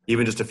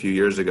even just a few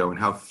years ago and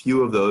how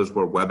few of those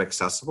were web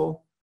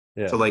accessible.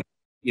 Yeah. So like,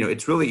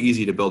 it's really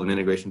easy to build an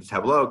integration to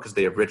Tableau because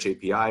they have rich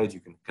APIs you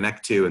can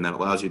connect to, and that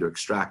allows you to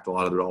extract a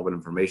lot of the relevant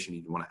information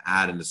you want to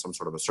add into some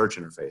sort of a search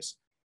interface.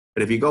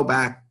 But if you go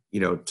back,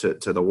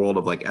 to the world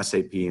of like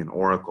SAP and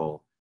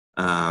Oracle,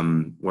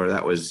 where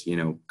that was,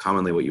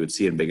 commonly what you would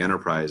see in big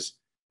enterprise,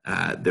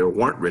 there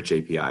weren't rich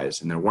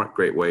APIs and there weren't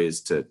great ways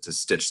to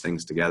stitch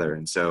things together.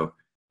 And so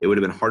it would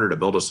have been harder to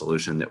build a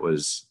solution that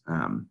was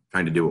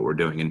trying to do what we're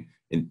doing.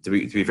 And to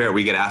be fair,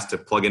 we get asked to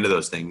plug into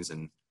those things,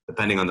 and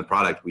depending on the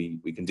product, we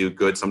can do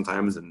good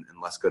sometimes and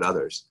less good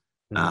others.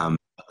 Mm-hmm.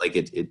 Like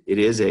it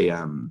is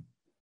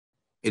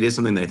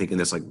something that I think in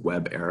this like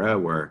web era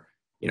where,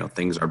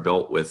 things are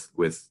built with,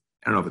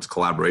 I don't know if it's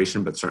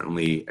collaboration, but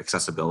certainly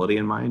accessibility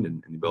in mind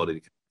and the ability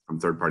to connect from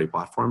third-party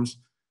platforms.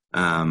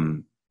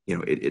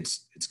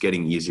 It's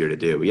getting easier to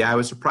do. But yeah, I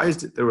was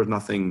surprised that there was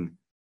nothing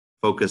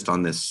focused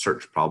on this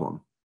search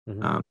problem.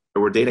 Mm-hmm.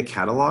 There were data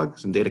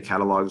catalogs, and data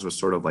catalogs was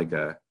sort of like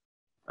a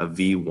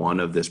V1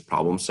 of this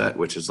problem set,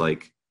 which is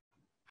like,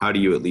 how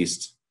do you at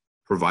least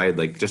provide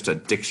like just a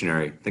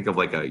dictionary? Think of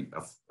like a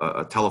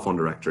telephone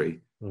directory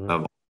Mm-hmm.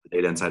 of the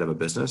data inside of a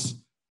business.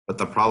 But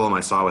the problem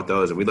I saw with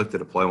those, and we looked to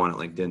deploy one at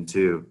LinkedIn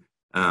too,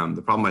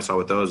 the problem I saw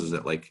with those is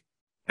that like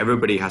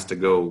everybody has to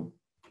go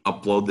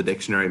upload the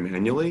dictionary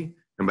manually.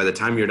 And by the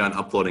time you're done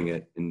uploading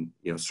it and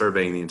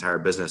surveying the entire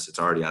business, it's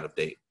already out of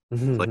date.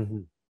 It's like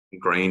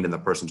ingrained in the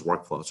person's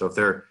workflow. So if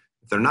they're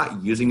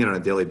not using it on a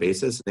daily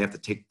basis, they have to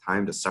take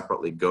time to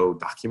separately go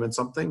document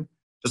something,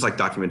 just like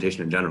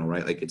documentation in general,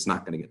 right? Like it's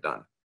not going to get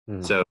done.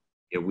 Mm-hmm. So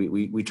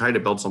we tried to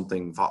build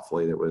something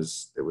thoughtfully that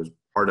was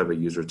part of a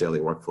user's daily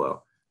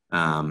workflow.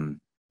 And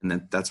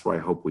that's where I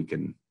hope we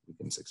can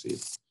succeed.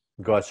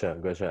 Gotcha.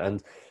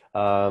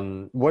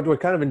 And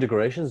what kind of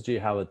integrations do you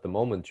have at the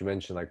moment? You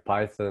mentioned like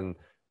Python,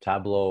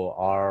 Tableau,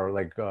 R.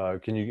 Like,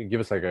 can you give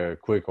us like a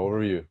quick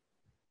overview?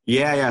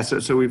 Yeah.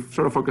 So we've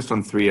sort of focused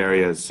on three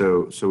areas.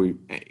 So we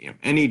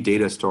any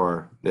data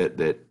store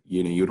that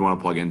you'd want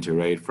to plug into,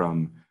 right?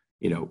 From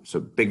so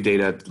big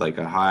data like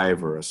a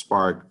Hive or a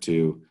Spark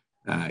to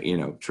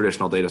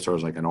traditional data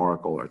stores like an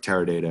Oracle or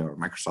Teradata or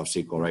Microsoft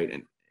SQL, right?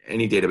 And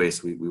any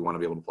database we want to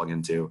be able to plug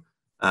into.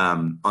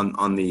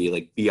 On the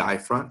like BI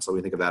front, so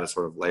we think of that as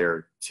sort of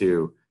layer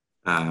two.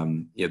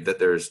 That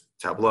there's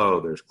Tableau,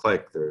 there's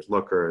Qlik, there's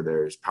Looker,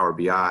 there's Power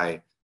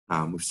BI.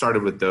 We've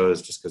started with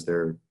those just because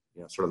they're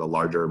sort of the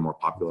larger, more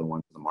popular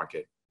ones in the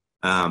market.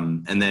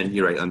 And then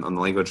you're right on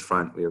the language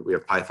front, we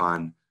have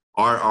Python.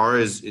 R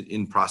is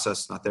in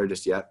process, not there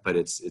just yet, but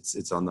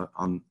it's on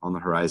the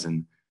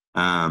horizon.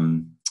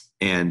 And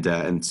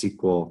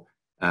SQL.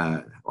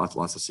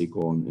 Lots of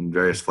SQL and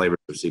various flavors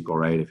of SQL,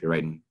 right? If you're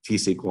writing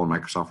T-SQL in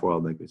Microsoft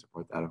World, like we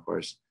support that, of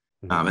course.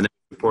 Mm-hmm. And then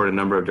we support a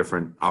number of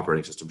different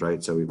operating systems,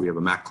 right? So we have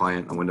a Mac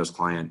client, a Windows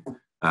client,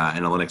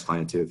 and a Linux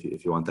client too,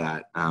 if you want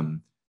that.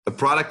 The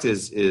product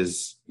is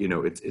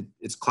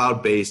it's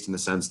cloud-based in the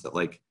sense that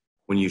like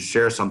when you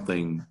share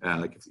something,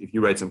 like if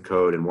you write some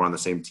code and we're on the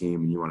same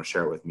team and you want to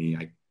share it with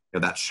me,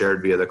 that's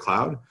shared via the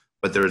cloud.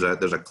 But there's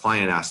a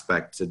client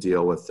aspect to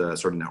deal with the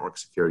sort of network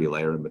security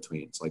layer in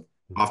between. It's like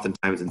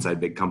oftentimes inside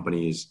big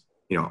companies,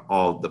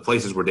 all the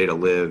places where data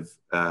live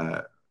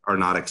are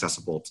not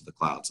accessible to the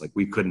clouds. Like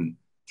we couldn't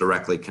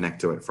directly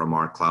connect to it from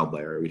our cloud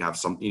layer. You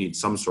need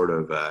some sort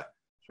of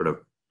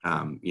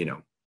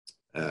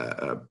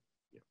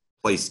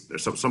place, or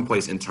some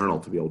place internal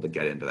to be able to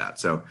get into that.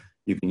 So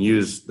you can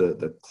use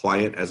the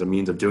client as a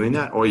means of doing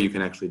that, or you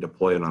can actually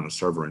deploy it on a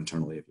server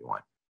internally if you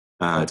want.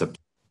 It's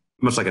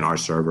much like an R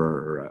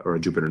server or a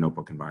Jupyter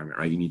Notebook environment,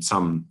 right? You need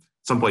some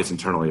place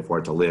internally for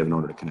it to live in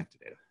order to connect to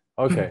data.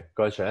 Okay,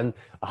 gotcha. And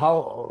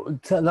now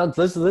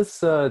let's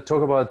talk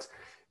about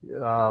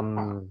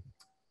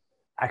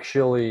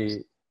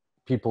actually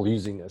people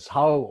using this.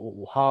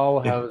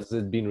 How has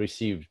it been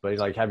received? But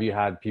like, have you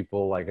had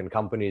people like in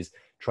companies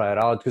try it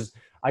out? Because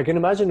I can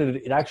imagine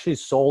it actually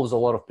solves a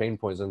lot of pain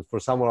points. And for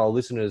some of our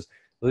listeners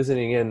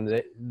listening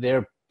in,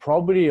 they're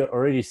probably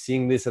already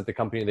seeing this at the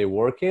company they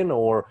work in,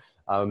 or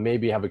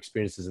maybe have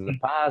experiences in the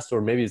past,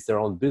 or maybe it's their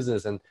own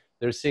business and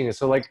they're seeing it.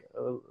 So like,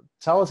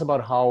 tell us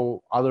about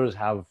how others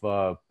have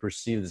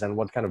perceived this and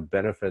what kind of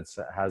benefits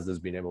has this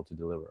been able to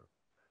deliver?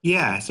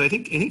 Yeah, so I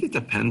think it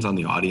depends on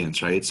the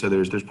audience, right? So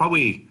there's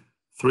probably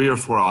 3 or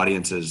 4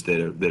 audiences that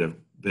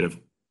have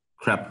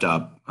crept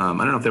up. I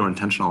don't know if they were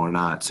intentional or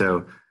not.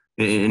 So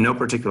in no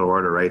particular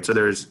order, right? So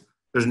there's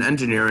an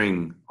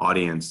engineering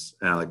audience,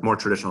 like more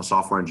traditional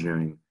software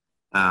engineering.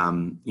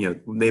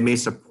 They may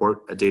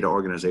support a data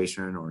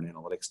organization or an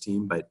analytics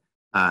team, but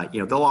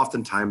they'll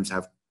oftentimes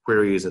have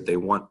queries that they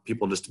want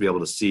people just to be able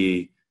to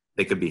see.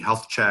 They could be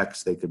health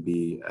checks. They could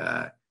be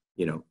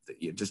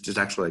just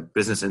actually like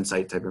business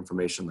insight type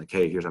information, like,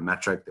 hey, here's a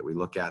metric that we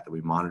look at, that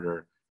we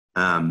monitor.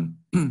 And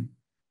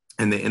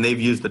they've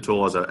used the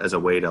tool as a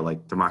way to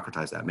like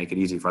democratize that, make it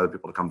easy for other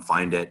people to come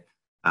find it.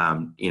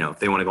 If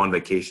they want to go on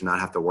vacation, not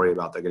have to worry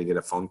about they're going to get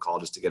a phone call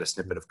just to get a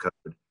snippet of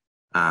code.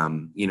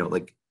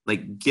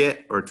 Like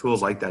Git or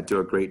tools like that do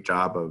a great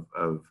job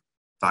of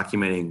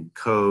documenting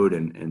code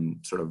and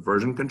sort of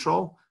version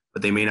control,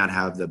 but they may not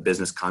have the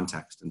business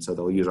context, and so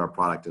they'll use our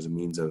product as a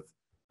means of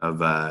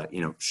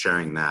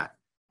sharing that.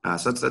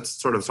 So that's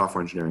sort of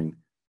software engineering.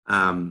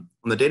 On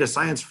the data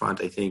science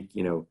front, I think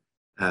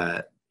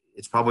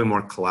it's probably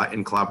more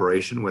in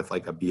collaboration with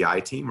like a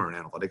BI team or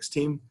an analytics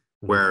team,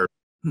 where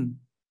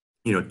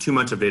too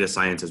much of data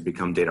science has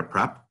become data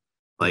prep.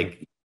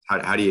 Like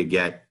how do you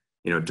get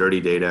dirty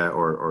data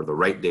or the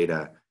right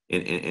data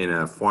in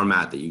a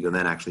format that you can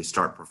then actually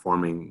start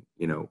performing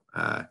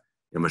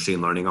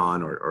machine learning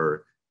on,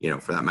 or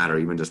for that matter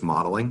even just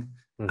modeling.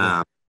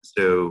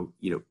 So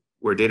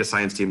where data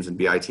science teams and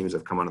BI teams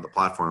have come onto the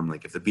platform,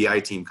 like if the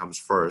BI team comes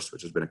first,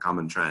 which has been a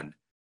common trend,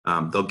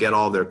 they'll get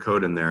all their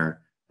code in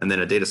there, and then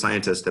a data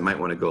scientist that might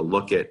want to go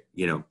look at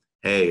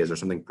hey, is there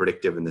something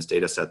predictive in this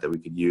data set that we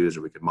could use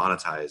or we could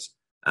monetize?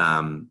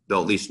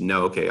 They'll at least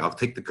know, okay, I'll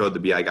take the code the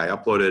BI guy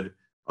uploaded,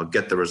 I'll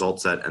get the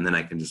result set, and then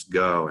I can just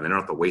go, and I don't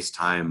have to waste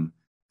time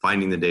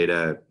finding the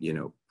data,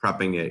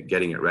 prepping it,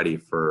 getting it ready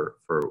for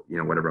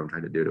whatever I'm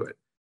trying to do to it.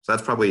 So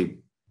that's probably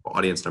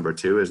audience number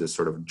 2, is this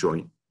sort of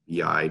joint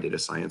BI data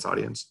science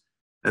audience.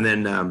 And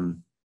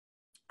then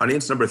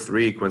audience number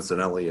 3,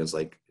 coincidentally, is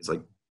like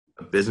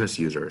a business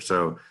user.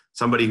 So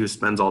somebody who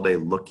spends all day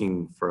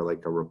looking for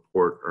like a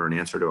report or an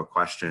answer to a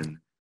question.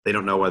 They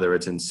don't know whether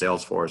it's in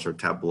Salesforce or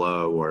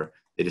Tableau, or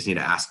they just need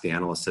to ask the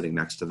analyst sitting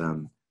next to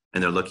them.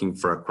 And they're looking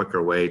for a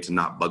quicker way to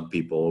not bug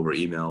people over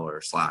email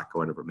or Slack or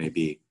whatever it may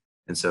be.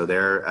 And so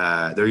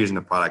they're using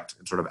the product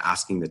and sort of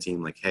asking the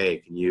team like, hey,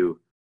 can you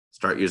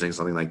start using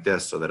something like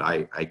this so that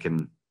I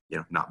can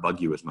not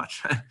bug you as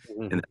much?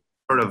 And that's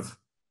sort of,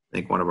 I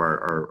think, one of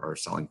our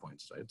selling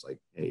points. Right? It's like,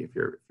 hey, if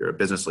you're a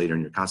business leader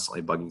and you're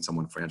constantly bugging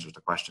someone for answers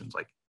to questions,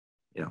 like,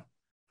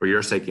 for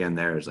your sake and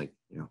theirs, like,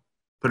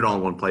 put it all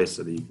in one place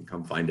so that you can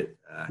come find it.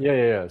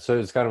 Yeah. So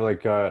it's kind of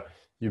like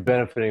you're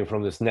benefiting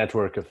from this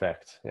network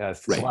effect. Yeah,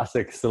 it's right.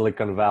 Classic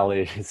Silicon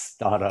Valley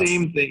startup.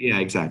 Same thing. Yeah,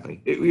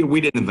 exactly.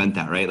 We didn't invent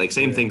that, right? Like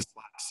same thing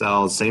Slack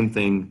sells, same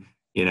thing,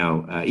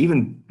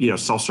 even,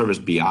 self-service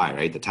BI,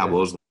 right? The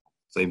Tableau's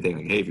same thing.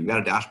 Like, hey, if you've got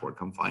a dashboard,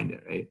 come find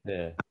it, right?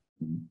 Yeah.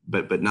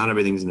 But not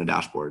everything's in a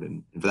dashboard.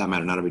 And for that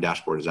matter, not every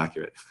dashboard is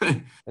accurate.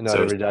 And not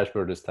every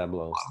dashboard is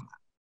Tableau.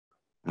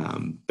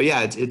 But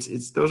yeah,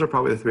 it's those are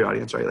probably the 3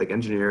 audience, right? Like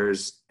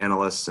engineers,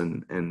 analysts,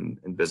 and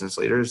business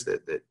leaders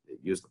that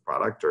use the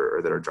product or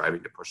that are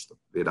driving to push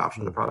the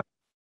adoption of the product.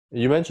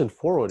 You mentioned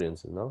 4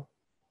 audiences, no?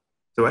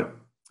 So what?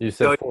 You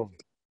said 4.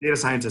 Data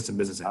scientists and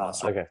business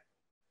analysts. Okay,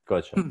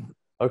 gotcha.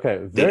 Okay,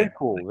 very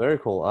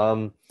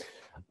cool.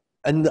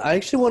 And I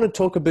actually want to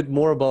talk a bit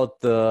more about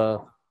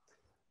the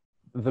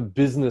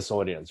business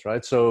audience,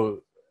 right?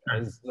 So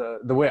as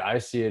the way I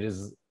see it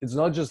is, it's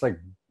not just like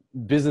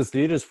business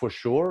leaders for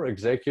sure,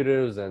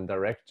 executives and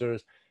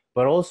directors,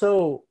 but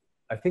also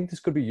I think this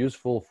could be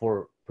useful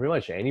for pretty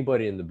much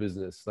anybody in the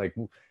business. Like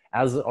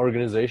as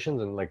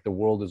organizations and like the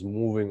world is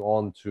moving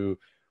on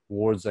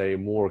towards a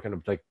more kind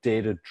of like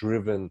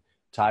data-driven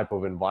type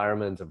of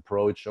environment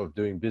approach of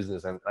doing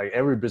business, and like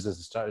every business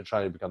is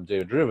trying to become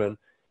data-driven.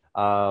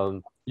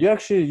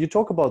 You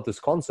talk about this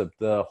concept,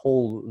 the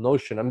whole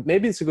notion, and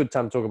maybe it's a good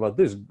time to talk about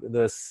this,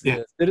 the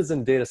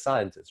citizen data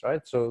scientist,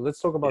 right? So let's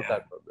talk about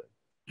that for a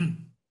bit.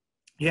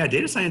 Yeah,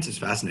 data science is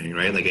fascinating,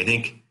 right? Like I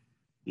think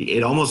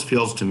it almost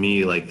feels to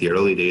me like the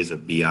early days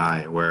of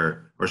BI,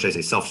 or should I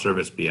say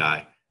self-service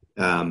BI.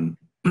 So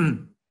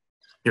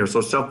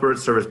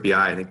self-service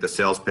BI, I think the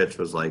sales pitch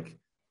was like,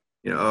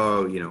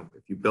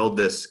 if you build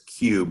this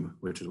cube,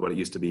 which is what it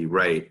used to be,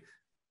 right?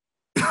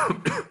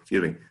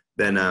 Excuse me.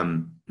 Then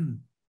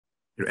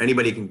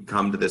anybody can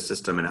come to this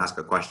system and ask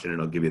a question, and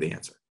it'll give you the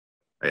answer,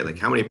 right? Like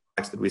how many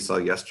products did we sell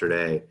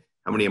yesterday?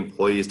 How many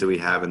employees do we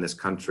have in this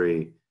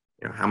country?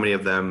 How many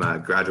of them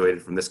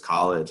graduated from this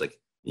college? Like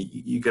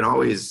you can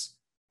always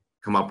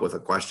come up with a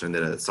question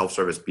that a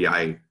self-service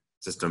BI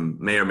system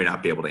may or may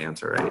not be able to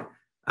answer, right?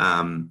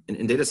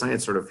 And data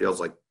science sort of feels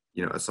like,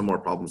 a similar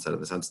problem set in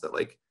the sense that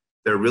like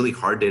there are really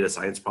hard data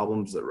science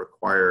problems that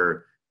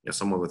require,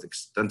 someone with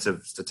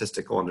extensive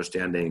statistical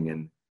understanding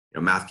and,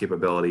 math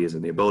capabilities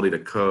and the ability to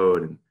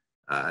code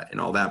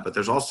and all that. But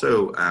there's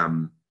also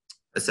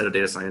a set of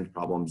data science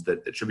problems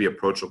that should be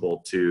approachable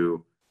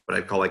to what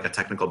I'd call like a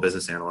technical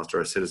business analyst or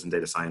a citizen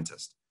data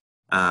scientist.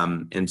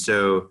 And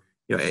so,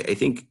 I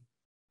think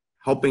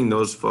helping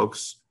those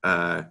folks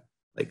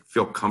like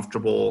feel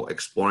comfortable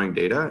exploring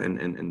data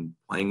and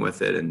playing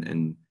with it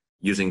and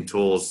using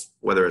tools,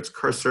 whether it's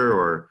Cursor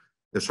or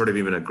there's sort of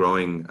even a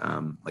growing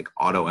like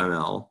auto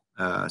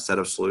ML set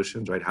of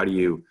solutions, right? How do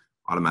you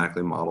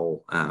automatically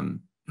model, throw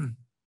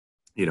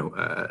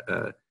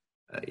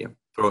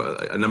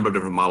a number of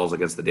different models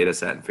against the data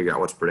set and figure out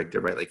what's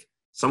predictive, right? Like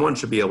someone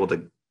should be able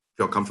to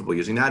feel comfortable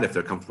using that if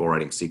they're comfortable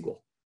writing SQL.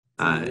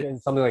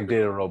 Something like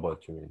Data Robot,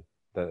 you mean?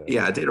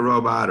 Yeah, Data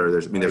Robot, or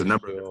there's a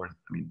number of different.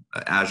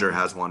 Azure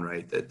has one,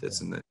 right?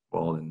 That's in the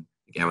world, and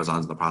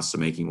Amazon's in the process of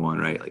making one,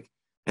 right? Like,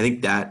 I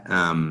think that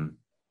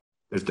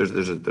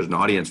there's an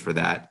audience for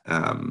that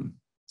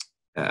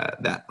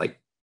that like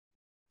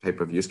type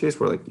of use case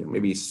where like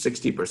maybe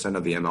 60%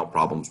 of the ML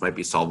problems might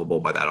be solvable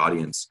by that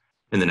audience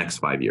in the next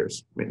 5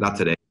 years. I mean, not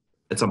today,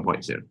 at some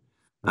point soon.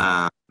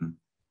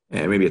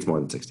 And maybe it's more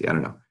than 60. I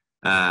don't know.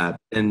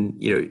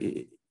 And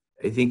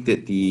I think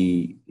that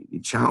the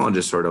challenge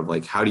is sort of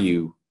like how do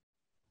you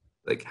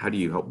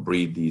help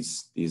breed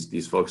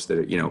these folks that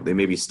are, they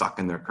may be stuck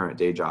in their current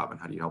day job, and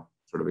how do you help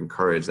sort of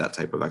encourage that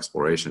type of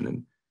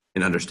exploration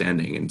and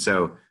understanding? And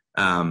so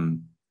I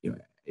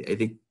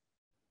think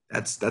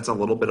that's a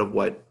little bit of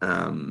what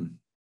Cursor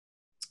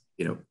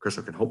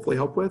can hopefully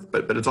help with,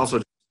 but it's also,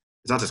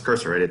 it's not just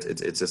Cursor, right?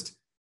 It's just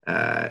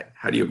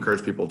how do you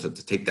encourage people to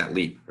take that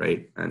leap,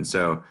 right? And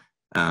so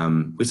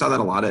we saw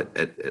that a lot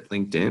at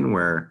LinkedIn,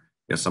 where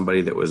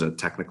somebody that was a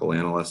technical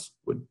analyst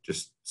would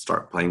just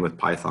start playing with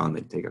Python.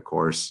 They'd take a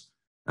course,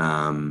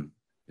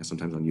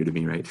 sometimes on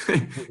Udemy, right?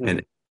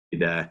 And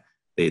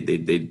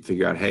they'd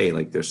figure out, hey,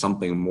 like there's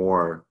something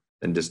more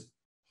than just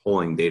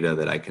pulling data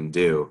that I can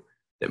do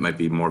that might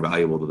be more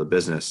valuable to the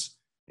business,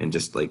 and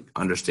just like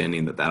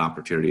understanding that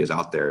opportunity is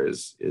out there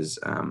is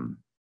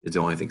the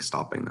only thing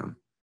stopping them.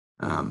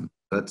 I don't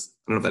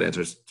know if that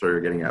answers what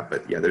you're getting at,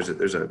 but yeah, there's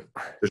definitely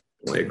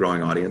a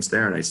growing audience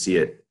there, and I see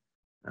it.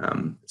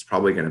 It's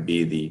probably going to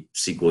be the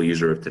SQL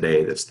user of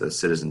today that's the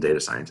citizen data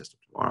scientist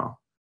of tomorrow.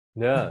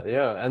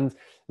 Yeah. And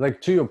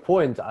like, to your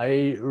point,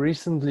 I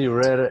recently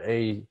read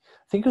I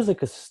think it was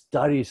like a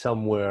study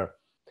somewhere.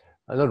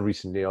 Not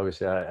recently,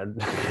 obviously,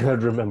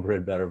 I'd remember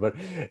it better, but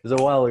it was a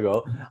while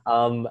ago.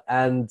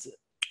 And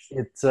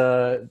it's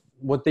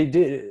what they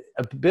did,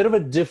 a bit of a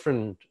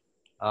different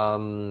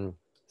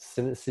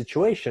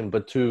situation,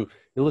 but to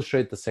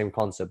illustrate the same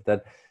concept,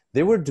 that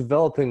they were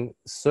developing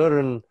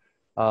certain,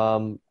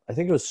 I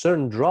think it was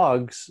certain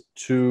drugs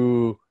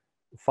to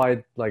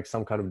fight like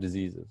some kind of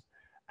diseases.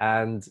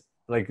 And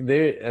like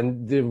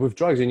with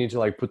drugs, you need to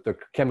like put the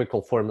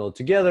chemical formula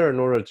together in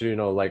order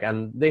to,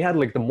 and they had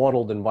like the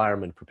modeled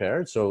environment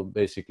prepared. So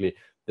basically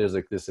there's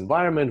like this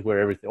environment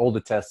where all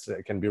the tests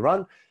can be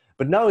run.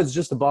 But now it's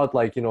just about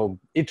like,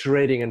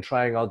 iterating and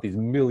trying out these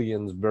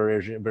millions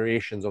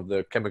variations of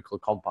the chemical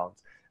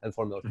compounds and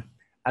formulas.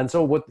 And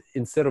so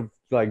instead of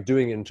like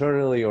doing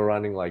internally or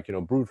running like,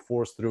 brute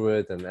force through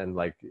it and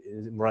like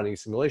running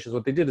simulations,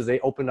 what they did is they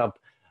opened up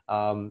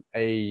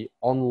a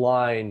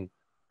online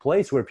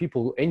place where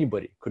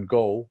anybody could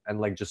go and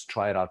like just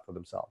try it out for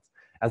themselves.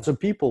 And so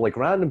people, like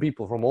random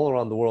people from all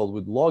around the world,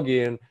 would log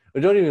in,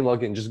 or don't even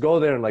log in, just go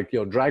there and like,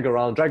 drag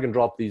and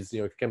drop these,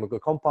 chemical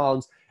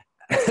compounds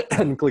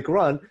and click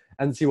run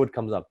and see what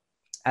comes up.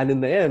 And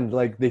in the end,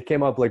 like they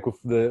came up like with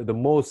the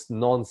most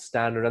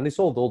non-standard, and they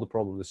solved all the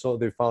problems. So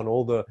they found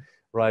all the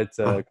right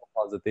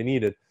compounds that they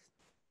needed.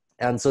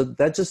 And so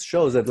that just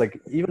shows that like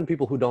even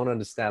people who don't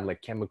understand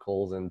like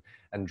chemicals and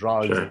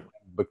drugs, sure, and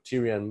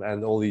bacteria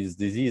and all these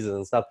diseases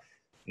and stuff,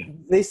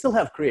 they still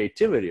have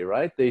creativity,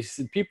 right?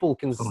 People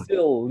can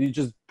still, you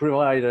just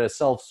provide a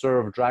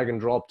self-serve drag and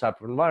drop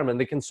type of environment.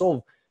 They can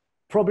solve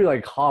probably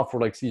like half, or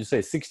like you say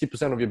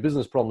 60% of your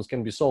business problems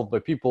can be solved by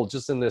people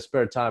just in their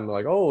spare time,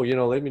 like, oh,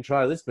 let me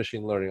try this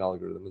machine learning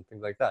algorithm and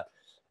things like that.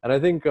 And I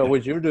think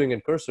what you're doing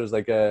in Cursor is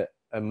like a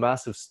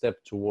massive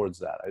step towards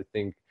that. I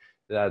think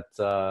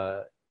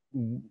that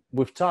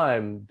with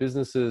time,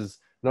 businesses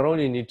not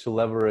only need to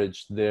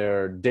leverage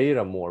their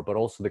data more, but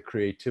also the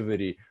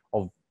creativity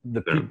of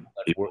the people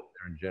that work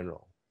there in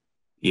general.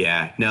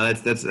 Yeah, no,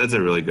 that's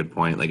a really good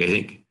point. Like I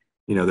think,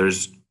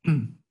 there's,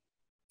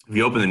 if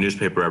you open the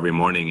newspaper every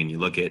morning and you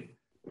look at,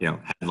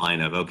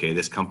 headline of, okay,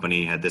 this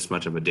company had this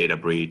much of a data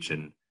breach,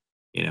 and,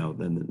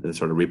 then the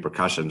sort of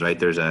repercussions, right?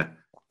 There's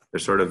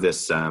sort of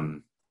this,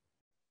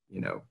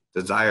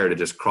 desire to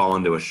just crawl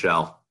into a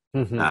shell.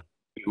 Mm-hmm.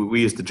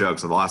 We used to joke.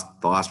 So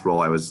the last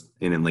role I was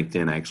in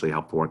LinkedIn, I actually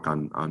helped work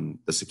on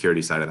the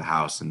security side of the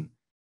house. And,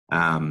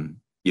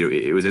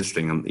 it was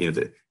interesting.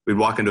 We'd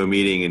walk into a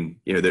meeting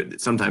and,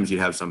 sometimes you'd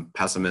have some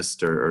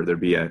pessimist or there'd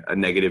be a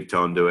negative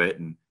tone to it.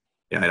 And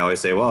I'd always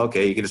say, well,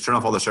 okay, you can just turn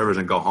off all the servers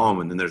and go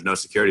home, and then there's no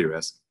security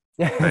risk.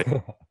 Right?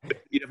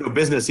 You have no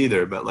business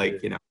either, but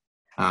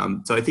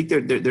so I think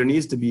there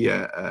needs to be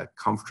a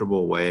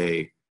comfortable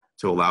way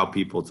to allow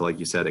people to, like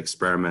you said,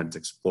 experiment,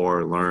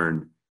 explore,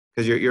 learn.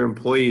 Because your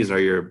employees are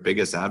your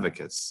biggest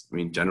advocates. I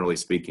mean, generally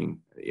speaking,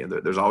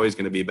 there's always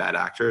going to be bad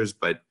actors,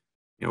 but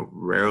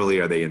rarely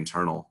are they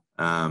internal.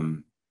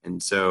 And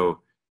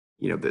so,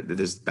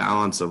 this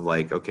balance of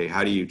like, okay,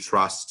 how do you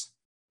trust,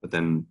 but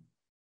then,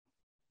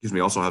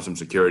 also have some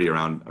security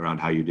around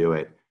how you do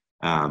it,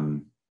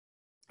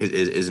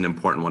 is an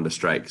important one to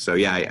strike. So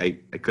yeah, I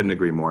couldn't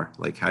agree more.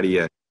 Like, how do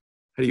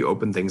you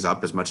open things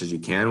up as much as you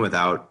can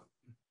without,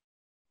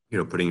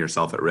 putting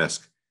yourself at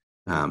risk?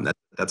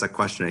 That's a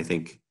question I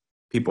think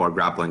people are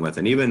grappling with.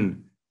 And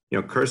even,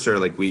 Cursor,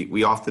 like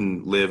we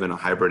often live in a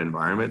hybrid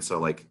environment. So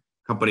like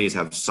companies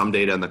have some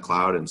data in the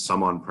cloud and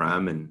some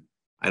on-prem, and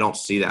I don't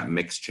see that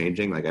mix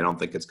changing. Like, I don't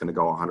think it's going to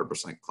go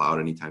 100% cloud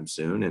anytime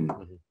soon. And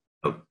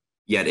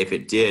yet, if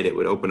it did, it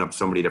would open up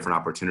so many different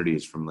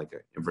opportunities from like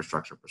an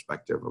infrastructure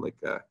perspective or like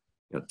a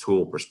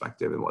tool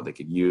perspective, and what they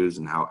could use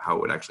and how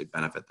it would actually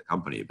benefit the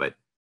company. But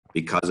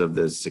because of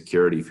the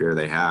security fear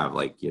they have,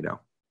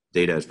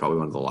 data is probably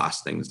one of the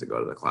last things to go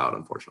to the cloud,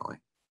 unfortunately.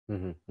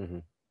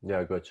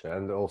 Yeah, gotcha.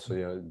 And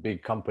also,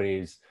 big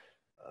companies,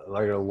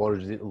 like a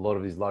lot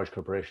of these large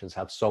corporations,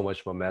 have so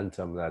much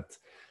momentum that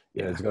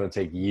it's going to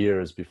take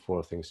years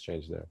before things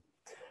change there.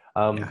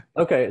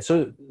 Okay,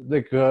 so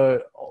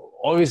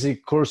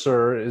obviously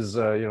Cursor is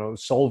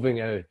solving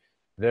a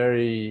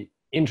very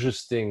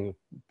interesting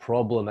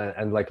problem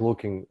and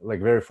looking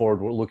very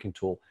forward-looking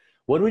tool.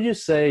 What would you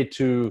say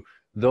to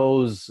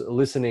those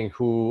listening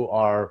who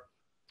are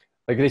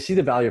they see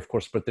the value, of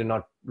course, but they're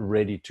not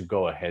ready to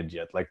go ahead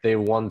yet? Like, they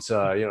want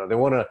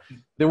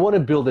they want to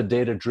build a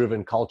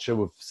data-driven culture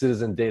with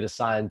citizen data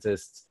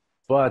scientists,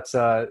 but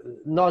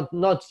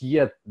not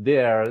yet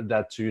there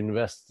that to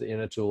invest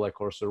in a tool like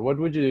Cursor. What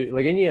would you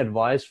any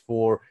advice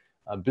for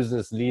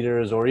business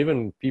leaders or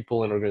even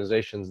people in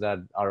organizations that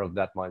are of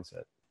that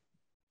mindset?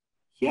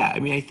 Yeah, I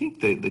mean, I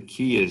think the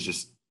key is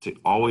just to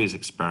always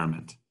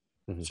experiment.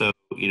 So,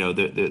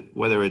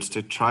 whether it's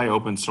to try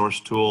open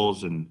source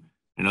tools, and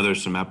I know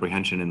there's some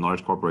apprehension in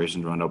large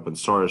corporations around open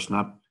source,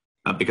 not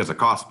because of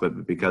cost,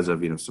 but because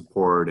of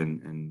support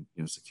and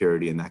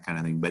security and that kind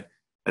of thing. But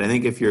I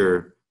think if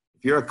you're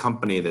a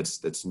company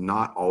that's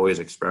not always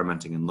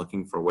experimenting and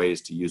looking for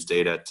ways to use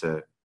data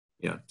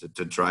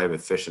to drive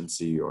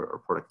efficiency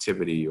or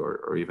productivity,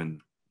 or even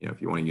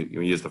if you want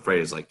to use the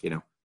phrase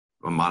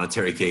a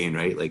monetary gain,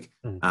 right?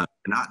 You're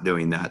not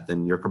doing that,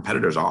 then your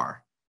competitors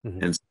are.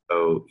 And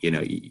so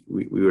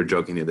we were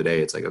joking the other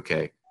day. It's like,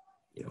 okay,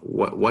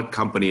 what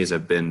companies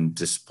have been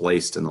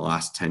displaced in the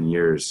last 10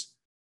 years?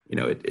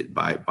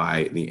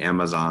 By the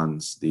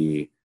Amazons,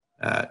 the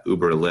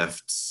Uber,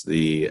 Lyfts,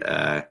 the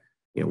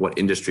what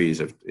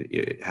industries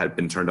had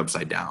been turned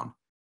upside down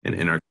and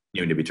are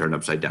continuing to be turned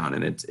upside down,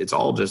 and it's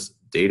all just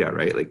data,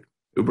 right? Like,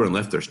 Uber and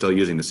Lyft are still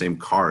using the same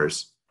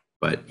cars,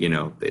 but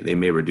they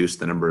may reduce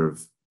the number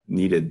of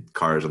needed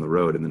cars on the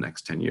road in the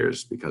next 10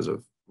 years because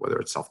of whether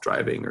it's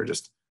self-driving or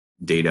just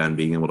data and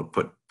being able to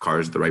put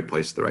cars at the right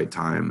place at the right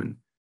time.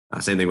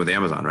 And same thing with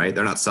Amazon, right?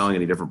 They're not selling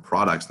any different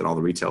products than all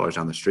the retailers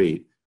down the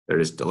street. They're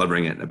just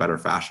delivering it in a better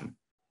fashion.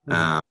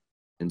 And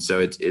so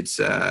it's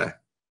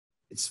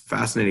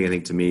fascinating, I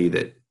think, to me,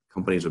 that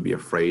companies would be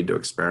afraid to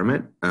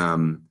experiment.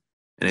 And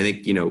I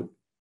think,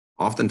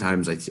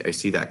 oftentimes I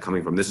see that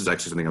coming from, this is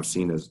actually something I've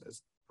seen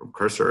as from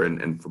Cursor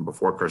and from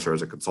before Cursor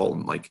as a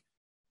consultant,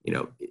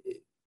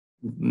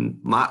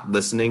 not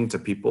listening to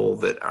people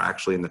that are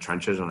actually in the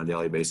trenches on a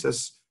daily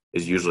basis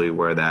is usually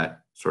where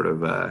that sort of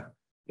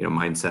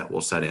mindset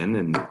will set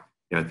in.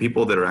 And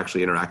people that are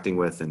actually interacting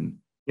with, and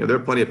there are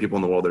plenty of people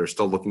in the world that are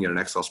still looking at an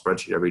Excel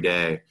spreadsheet every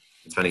day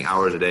and spending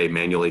hours a day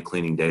manually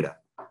cleaning data.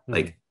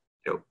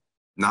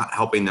 Not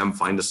helping them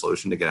find a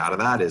solution to get out of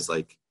that is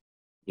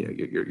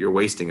you're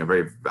wasting a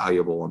very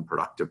valuable and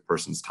productive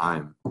person's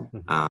time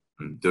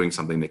doing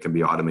something that can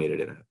be automated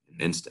in an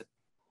instant.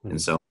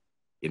 And so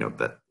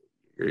that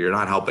you're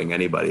not helping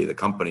anybody, the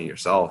company,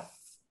 yourself,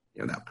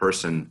 that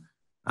person.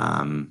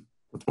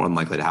 What's more than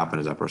likely to happen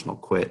is that person will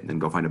quit and then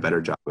go find a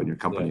better job, and your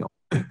company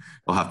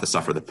will have to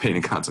suffer the pain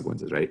and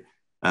consequences, right?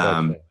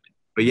 But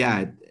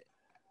yeah,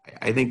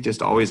 I think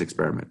just always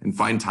experiment and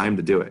find time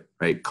to do it,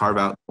 right? Carve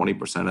out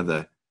 20% of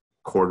the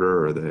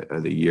quarter or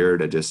the year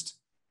to just,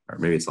 or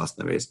maybe it's less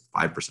than that, maybe it's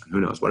 5%, who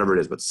knows, whatever it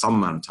is, but some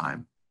amount of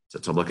time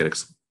to look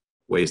at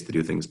ways to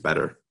do things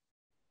better.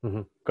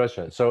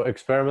 Gotcha. So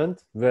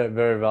experiment, very,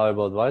 very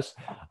valuable advice.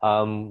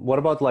 What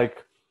about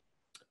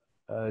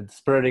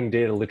spreading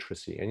data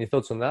literacy? Any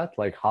thoughts on that?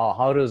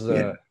 How does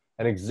an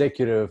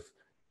executive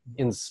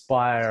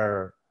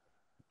inspire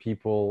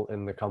people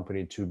in the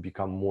company to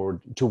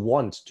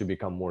want to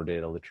become more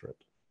data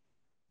literate?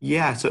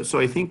 Yeah. So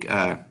I think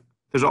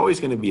there's always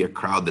going to be a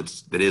crowd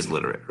that is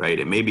literate, right?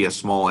 It may be a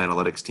small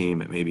analytics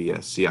team, it may be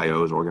a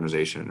CIO's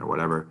organization or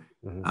whatever.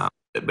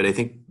 But I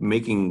think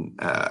making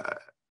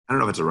I don't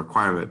know if it's a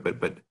requirement,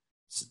 but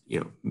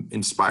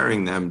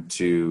inspiring them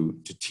to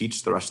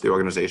teach the rest of the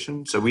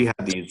organization. So we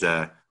had these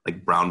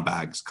brown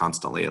bags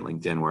constantly at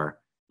LinkedIn where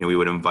we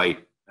would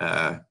invite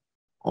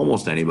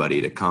almost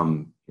anybody to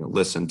come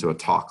listen to a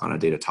talk on a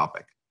data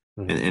topic,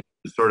 and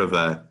sort of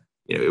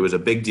it was a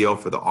big deal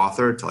for the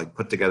author to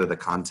put together the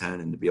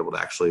content and to be able to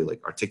actually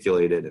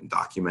articulate it and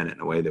document it in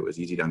a way that was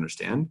easy to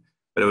understand.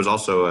 But it was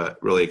also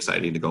really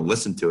exciting to go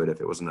listen to it if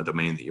it wasn't a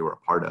domain that you were a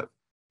part of.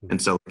 And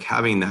so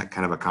having that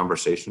kind of a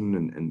conversation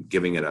and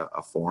giving it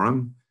a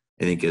forum,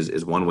 I think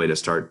is one way to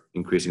start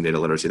increasing data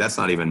literacy. That's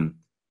not even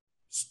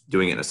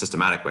doing it in a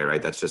systematic way,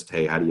 right? That's just,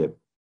 hey, how do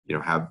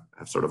you have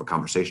sort of a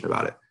conversation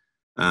about it?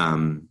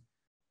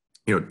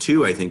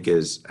 Two, I think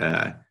is,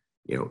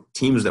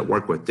 teams that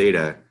work with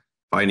data,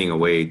 finding a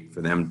way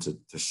for them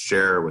to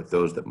share with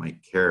those that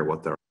might care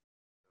what they're.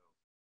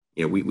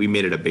 we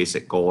made it a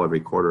basic goal every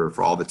quarter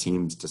for all the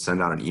teams to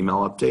send out an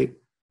email update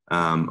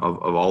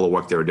of all the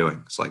work they were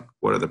doing. It's like,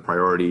 what are the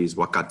priorities?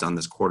 What got done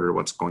this quarter?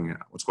 What's going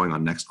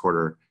on next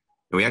quarter?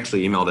 And we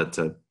actually emailed it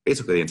to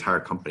basically the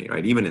entire company,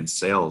 right? Even in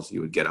sales, you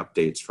would get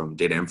updates from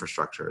data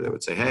infrastructure that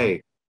would say,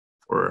 hey,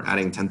 we're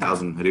adding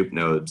 10,000 Hadoop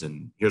nodes,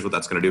 and here's what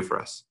that's going to do for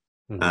us.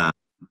 Mm-hmm.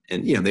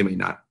 And they may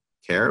not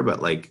care,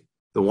 but like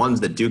the ones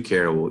that do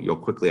care, you'll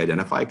quickly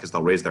identify because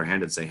they'll raise their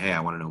hand and say, hey, I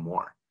want to know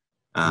more,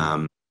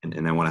 and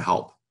I want to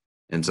help.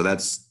 And so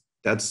that's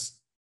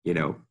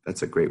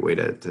a great way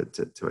to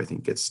I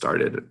think get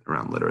started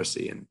around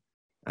literacy. And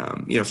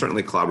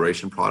certainly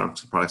collaboration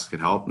products can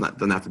help.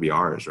 Doesn't have to be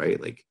ours, right?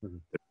 Like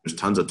there's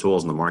tons of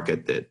tools in the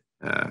market that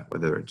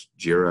whether it's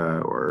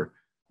Jira or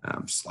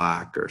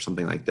Slack or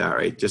something like that,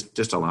 right?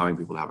 Just allowing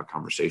people to have a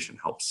conversation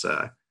helps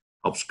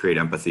create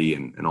empathy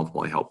and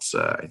ultimately helps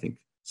I think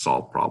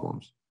solve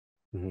problems.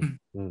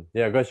 Mm-hmm.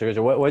 Yeah, gotcha.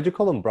 Why'd you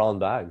call them brown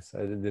bags?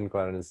 I didn't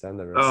quite understand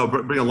that. Oh,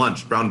 bring a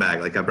lunch, brown bag,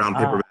 like a brown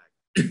paper bag.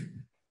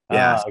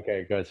 Yeah.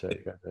 Okay, gotcha.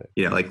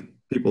 Like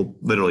people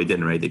literally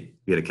didn't, right? We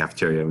had a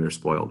cafeteria and we were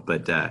spoiled,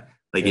 but in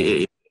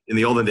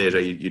the olden days,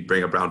 right, you'd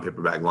bring a brown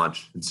paper bag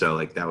lunch, and so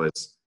like that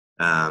was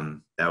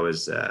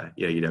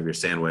you'd have your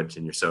sandwich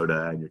and your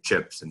soda and your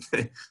chips, and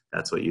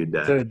that's what you'd.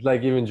 So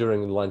like even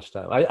during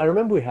lunchtime, I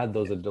remember we had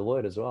those at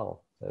Deloitte as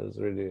well. That was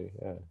really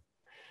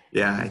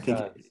Yeah, I think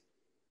it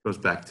goes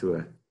back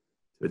to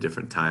a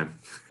different time.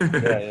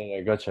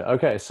 yeah, gotcha.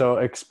 Okay, so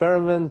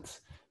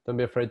experiment. Don't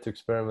be afraid to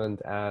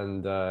experiment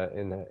and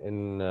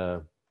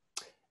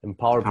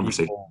empower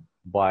people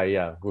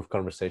with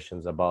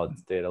conversations about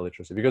data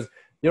literacy, because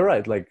you're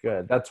right, like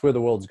that's where the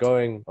world's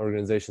going.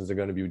 Organizations are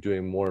going to be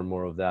doing more and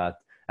more of that,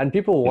 and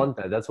people want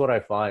that. That's what I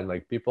find.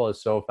 Like people are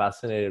so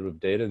fascinated with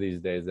data these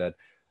days that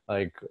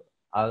like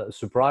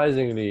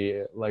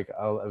surprisingly like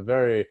a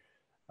very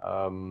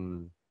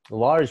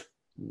large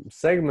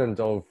segment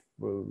of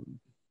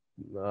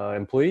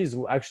employees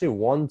actually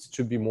want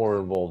to be more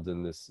involved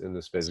in this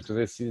space,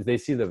 because they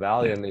see the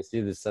value and they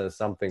see this as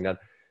something that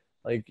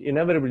like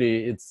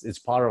inevitably it's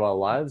part of our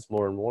lives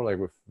more and more, like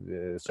with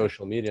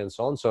social media and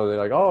so on. So they're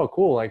like, oh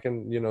cool, I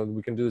can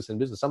we can do this in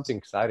business, something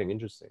exciting,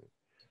 interesting,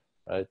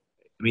 right?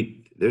 I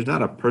mean, there's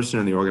not a person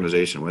in the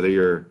organization, whether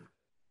you're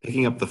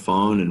picking up the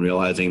phone and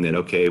realizing that,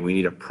 okay, we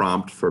need a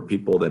prompt for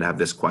people that have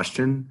this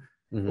question,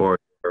 or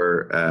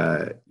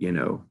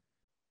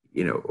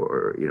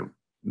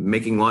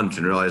making lunch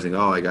and realizing,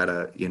 oh, I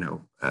gotta,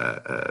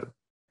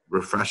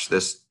 refresh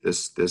this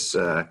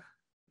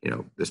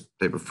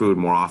type of food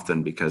more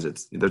often,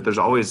 because there's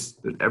always,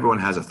 everyone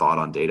has a thought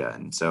on data.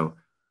 And so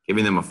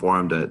giving them a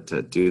forum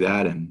to do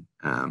that, and,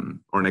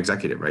 or an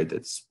executive, right,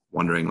 that's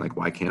wondering like,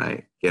 why can't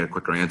I get a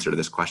quicker answer to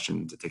this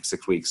question to take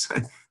 6 weeks?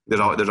 there's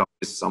always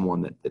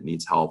someone that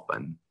needs help.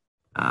 And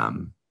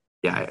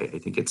I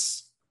think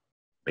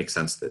makes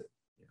sense that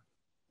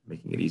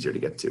making it easier to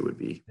get to would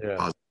be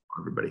positive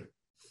for everybody.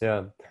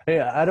 Yeah. Hey,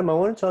 Adam, I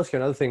wanted to ask you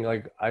another thing.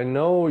 Like, I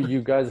know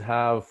you guys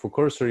have, for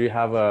Cursor, you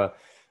have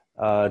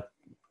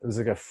it's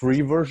like a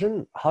free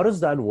version. How does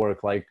that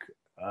work? Like,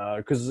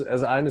 because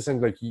as I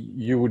understand, like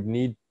you would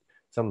need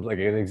like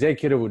an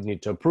executive would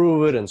need to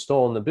approve it,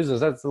 install in the business.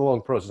 That's a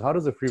long process. How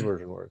does the free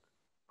version work?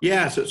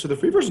 Yeah. So the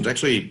free version is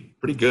actually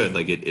pretty good.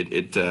 Like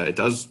it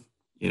does,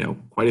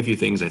 quite a few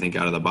things, I think,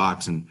 out of the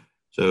box. And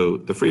so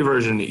the free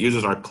version, it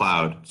uses our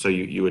cloud. So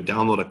you would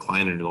download a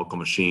client in your local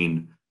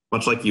machine,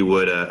 much like you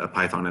would a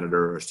Python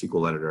editor or a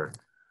SQL editor.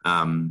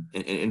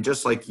 And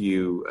just like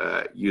you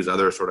use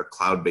other sort of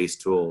cloud-based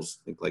tools,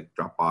 think like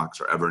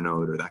Dropbox or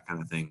Evernote or that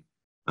kind of thing,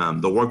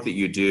 the work that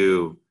you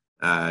do,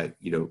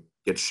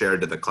 gets shared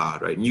to the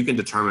cloud, right? And you can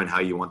determine how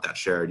you want that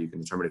shared. You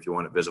can determine if you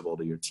want it visible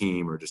to your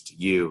team or just to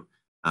you.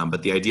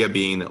 But the idea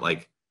being that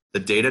like the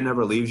data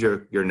never leaves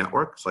your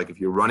network. So like if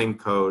you're running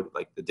code,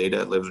 like the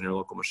data lives in your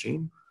local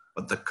machine,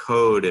 but the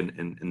code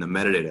and the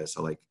metadata.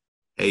 So like,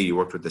 hey, you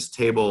worked with this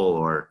table,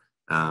 or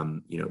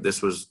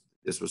this was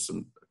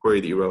some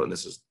query that you wrote, and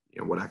this is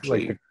what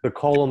actually like the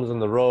columns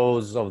and the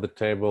rows of the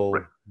table.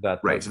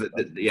 Right. So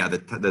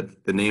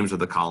the names of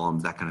the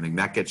columns, that kind of thing,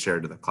 that gets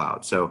shared to the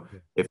cloud. So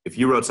if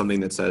you wrote something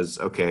that says,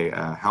 okay,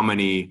 how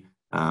many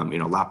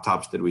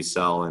laptops did we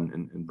sell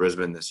in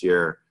Brisbane this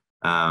year?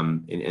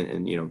 And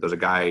there's a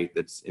guy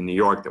that's in New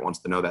York that wants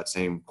to know that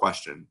same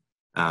question.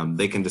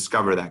 They can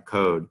discover that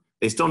code.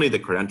 They still need the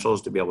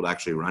credentials to be able to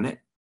actually run it.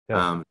 It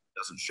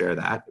doesn't share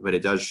that, but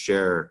it does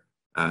share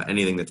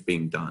anything that's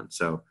being done.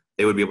 So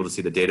they would be able to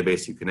see the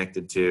database you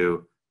connected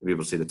to, they'd be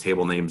able to see the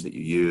table names that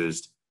you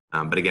used.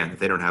 But again, if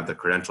they don't have the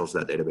credentials to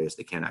that database,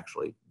 they can't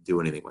actually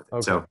do anything with it.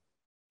 Okay. So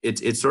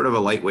it's sort of a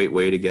lightweight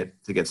way to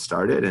get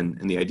started.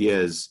 And the idea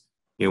is,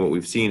 what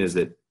we've seen is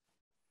that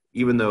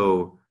even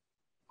though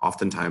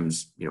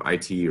oftentimes,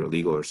 IT or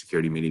legal or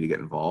security may need to get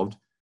involved,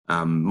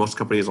 most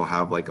companies will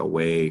have like a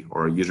way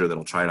or a user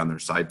that'll try it on their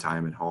side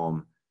time at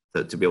home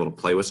to be able to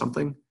play with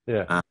something.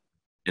 Yeah.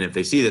 And if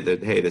they see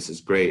that, hey, this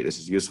is great, this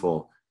is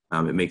useful,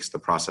 it makes the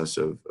process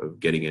of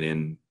getting it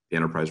in the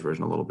enterprise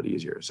version a little bit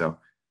easier. So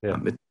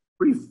it's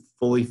pretty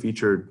fully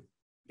featured,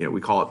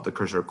 we call it the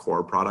Cursor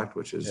Core product,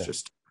 which is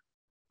just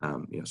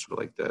sort of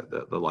like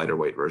the lighter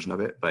weight version of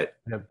it. But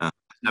it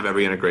doesn't have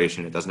every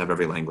integration. It doesn't have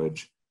every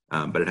language,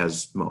 but it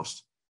has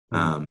most.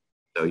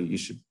 So you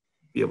should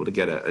be able to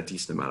get a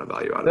decent amount of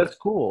value out of it. That's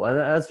cool. And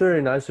that's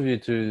very nice of you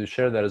to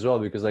share that as well,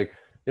 because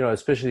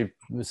especially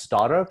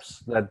startups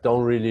that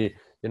don't really,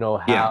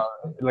 have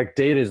like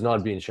data is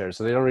not being shared.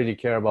 So they don't really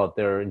care about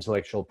their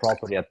intellectual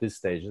property at this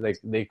stage. Like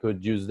they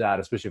could use that,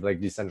 especially if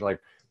like decentralized,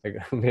 like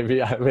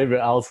maybe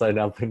I'll sign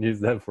up and use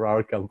that for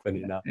our company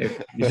now.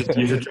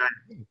 You should try.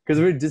 Because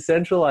we're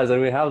decentralized and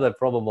we have that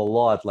problem a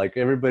lot. Like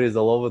everybody's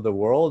all over the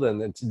world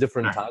and it's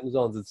different time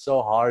zones. It's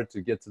so hard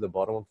to get to the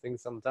bottom of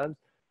things sometimes.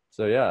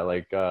 So yeah,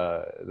 like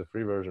the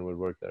free version would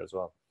work there as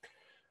well.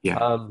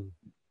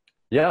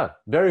 Yeah,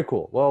 very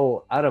cool.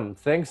 Well, Adam,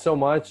 thanks so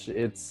much.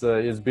 It's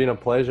been a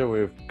pleasure.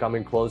 We're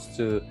coming close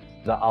to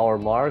the hour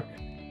mark.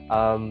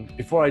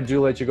 Before I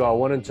do let you go, I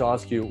wanted to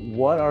ask you,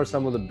 what are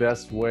some of the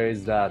best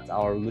ways that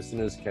our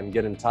listeners can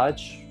get in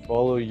touch,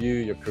 follow you,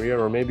 your career,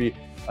 or maybe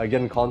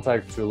get in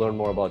contact to learn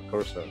more about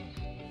Cursor?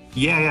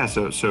 Yeah.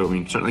 So I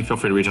mean, certainly feel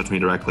free to reach out to me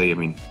directly. I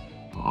mean,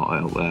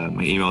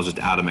 my email is just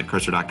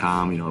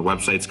adam@cursor.com. Our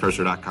website's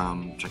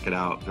cursor.com. Check it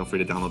out. Feel free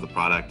to download the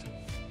product.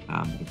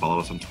 You can follow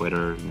us on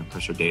Twitter,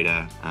 Cursor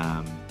Data.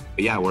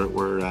 But yeah, we'd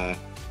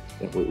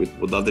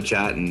love to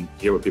chat and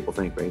hear what people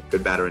think, right?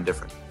 Good, bad, or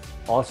indifferent.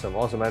 Awesome.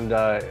 And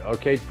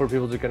okay for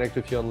people to connect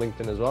with you on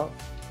LinkedIn as well?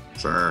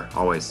 Sure,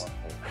 always.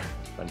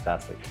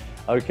 Fantastic.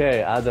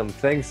 Okay, Adam,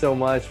 thanks so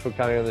much for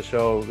coming on the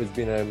show. It's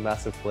been a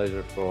massive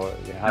pleasure for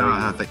having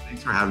me.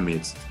 Thanks for having me.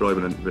 It's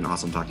really been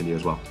awesome talking to you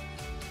as well.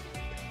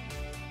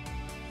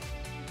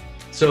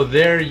 So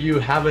there you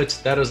have it.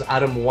 That was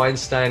Adam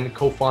Weinstein,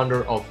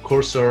 co-founder of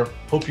Cursor.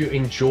 Hope you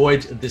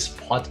enjoyed this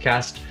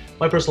podcast.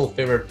 My personal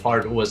favorite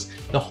part was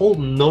the whole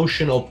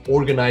notion of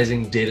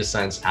organizing data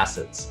science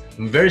assets.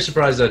 I'm very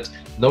surprised that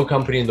no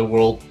company in the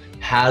world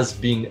has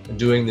been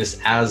doing this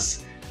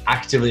as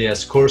actively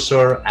as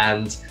Cursor,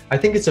 and I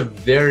think it's a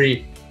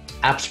very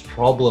apt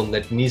problem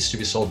that needs to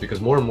be solved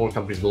because more and more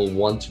companies will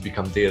want to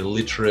become data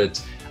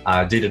literate,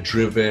 data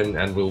driven,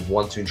 and will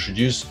want to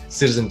introduce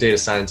citizen data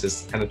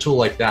scientists, and a tool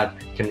like that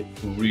can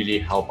really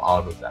help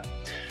out with that.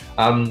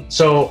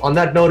 So on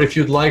that note, if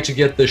you'd like to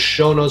get the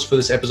show notes for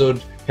this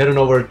episode, head on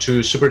over to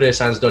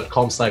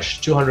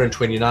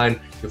superdatascience.com/229.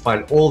 You'll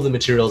find all the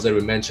materials that we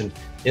mentioned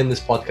in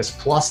this podcast,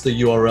 plus the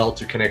URL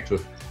to connect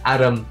with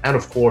Adam, and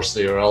of course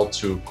the URL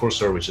to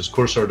Cursor, which is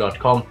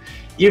cursor.com.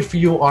 If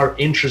you are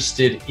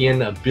interested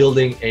in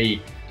building a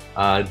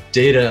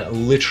data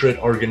literate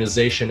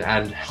organization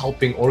and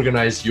helping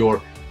organize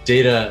your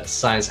data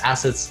science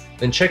assets,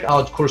 then check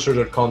out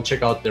cursor.com,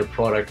 check out their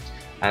product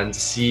and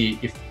see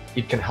if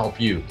it can help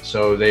you.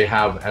 So they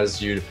have,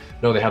 as you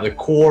know, they have the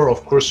core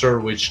of Cursor,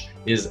 which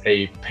is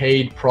a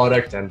paid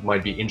product and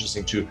might be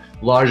interesting to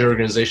larger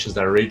organizations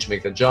that are ready to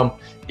make the jump.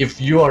 If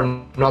you are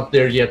not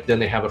there yet, then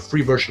they have a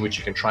free version which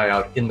you can try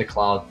out in the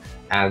cloud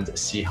and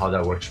see how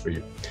that works for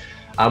you.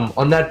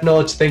 On that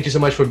note, thank you so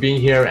much for being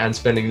here and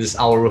spending this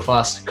hour with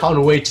us.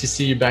 Can't wait to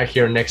see you back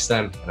here next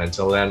time. And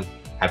until then,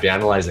 happy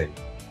analyzing.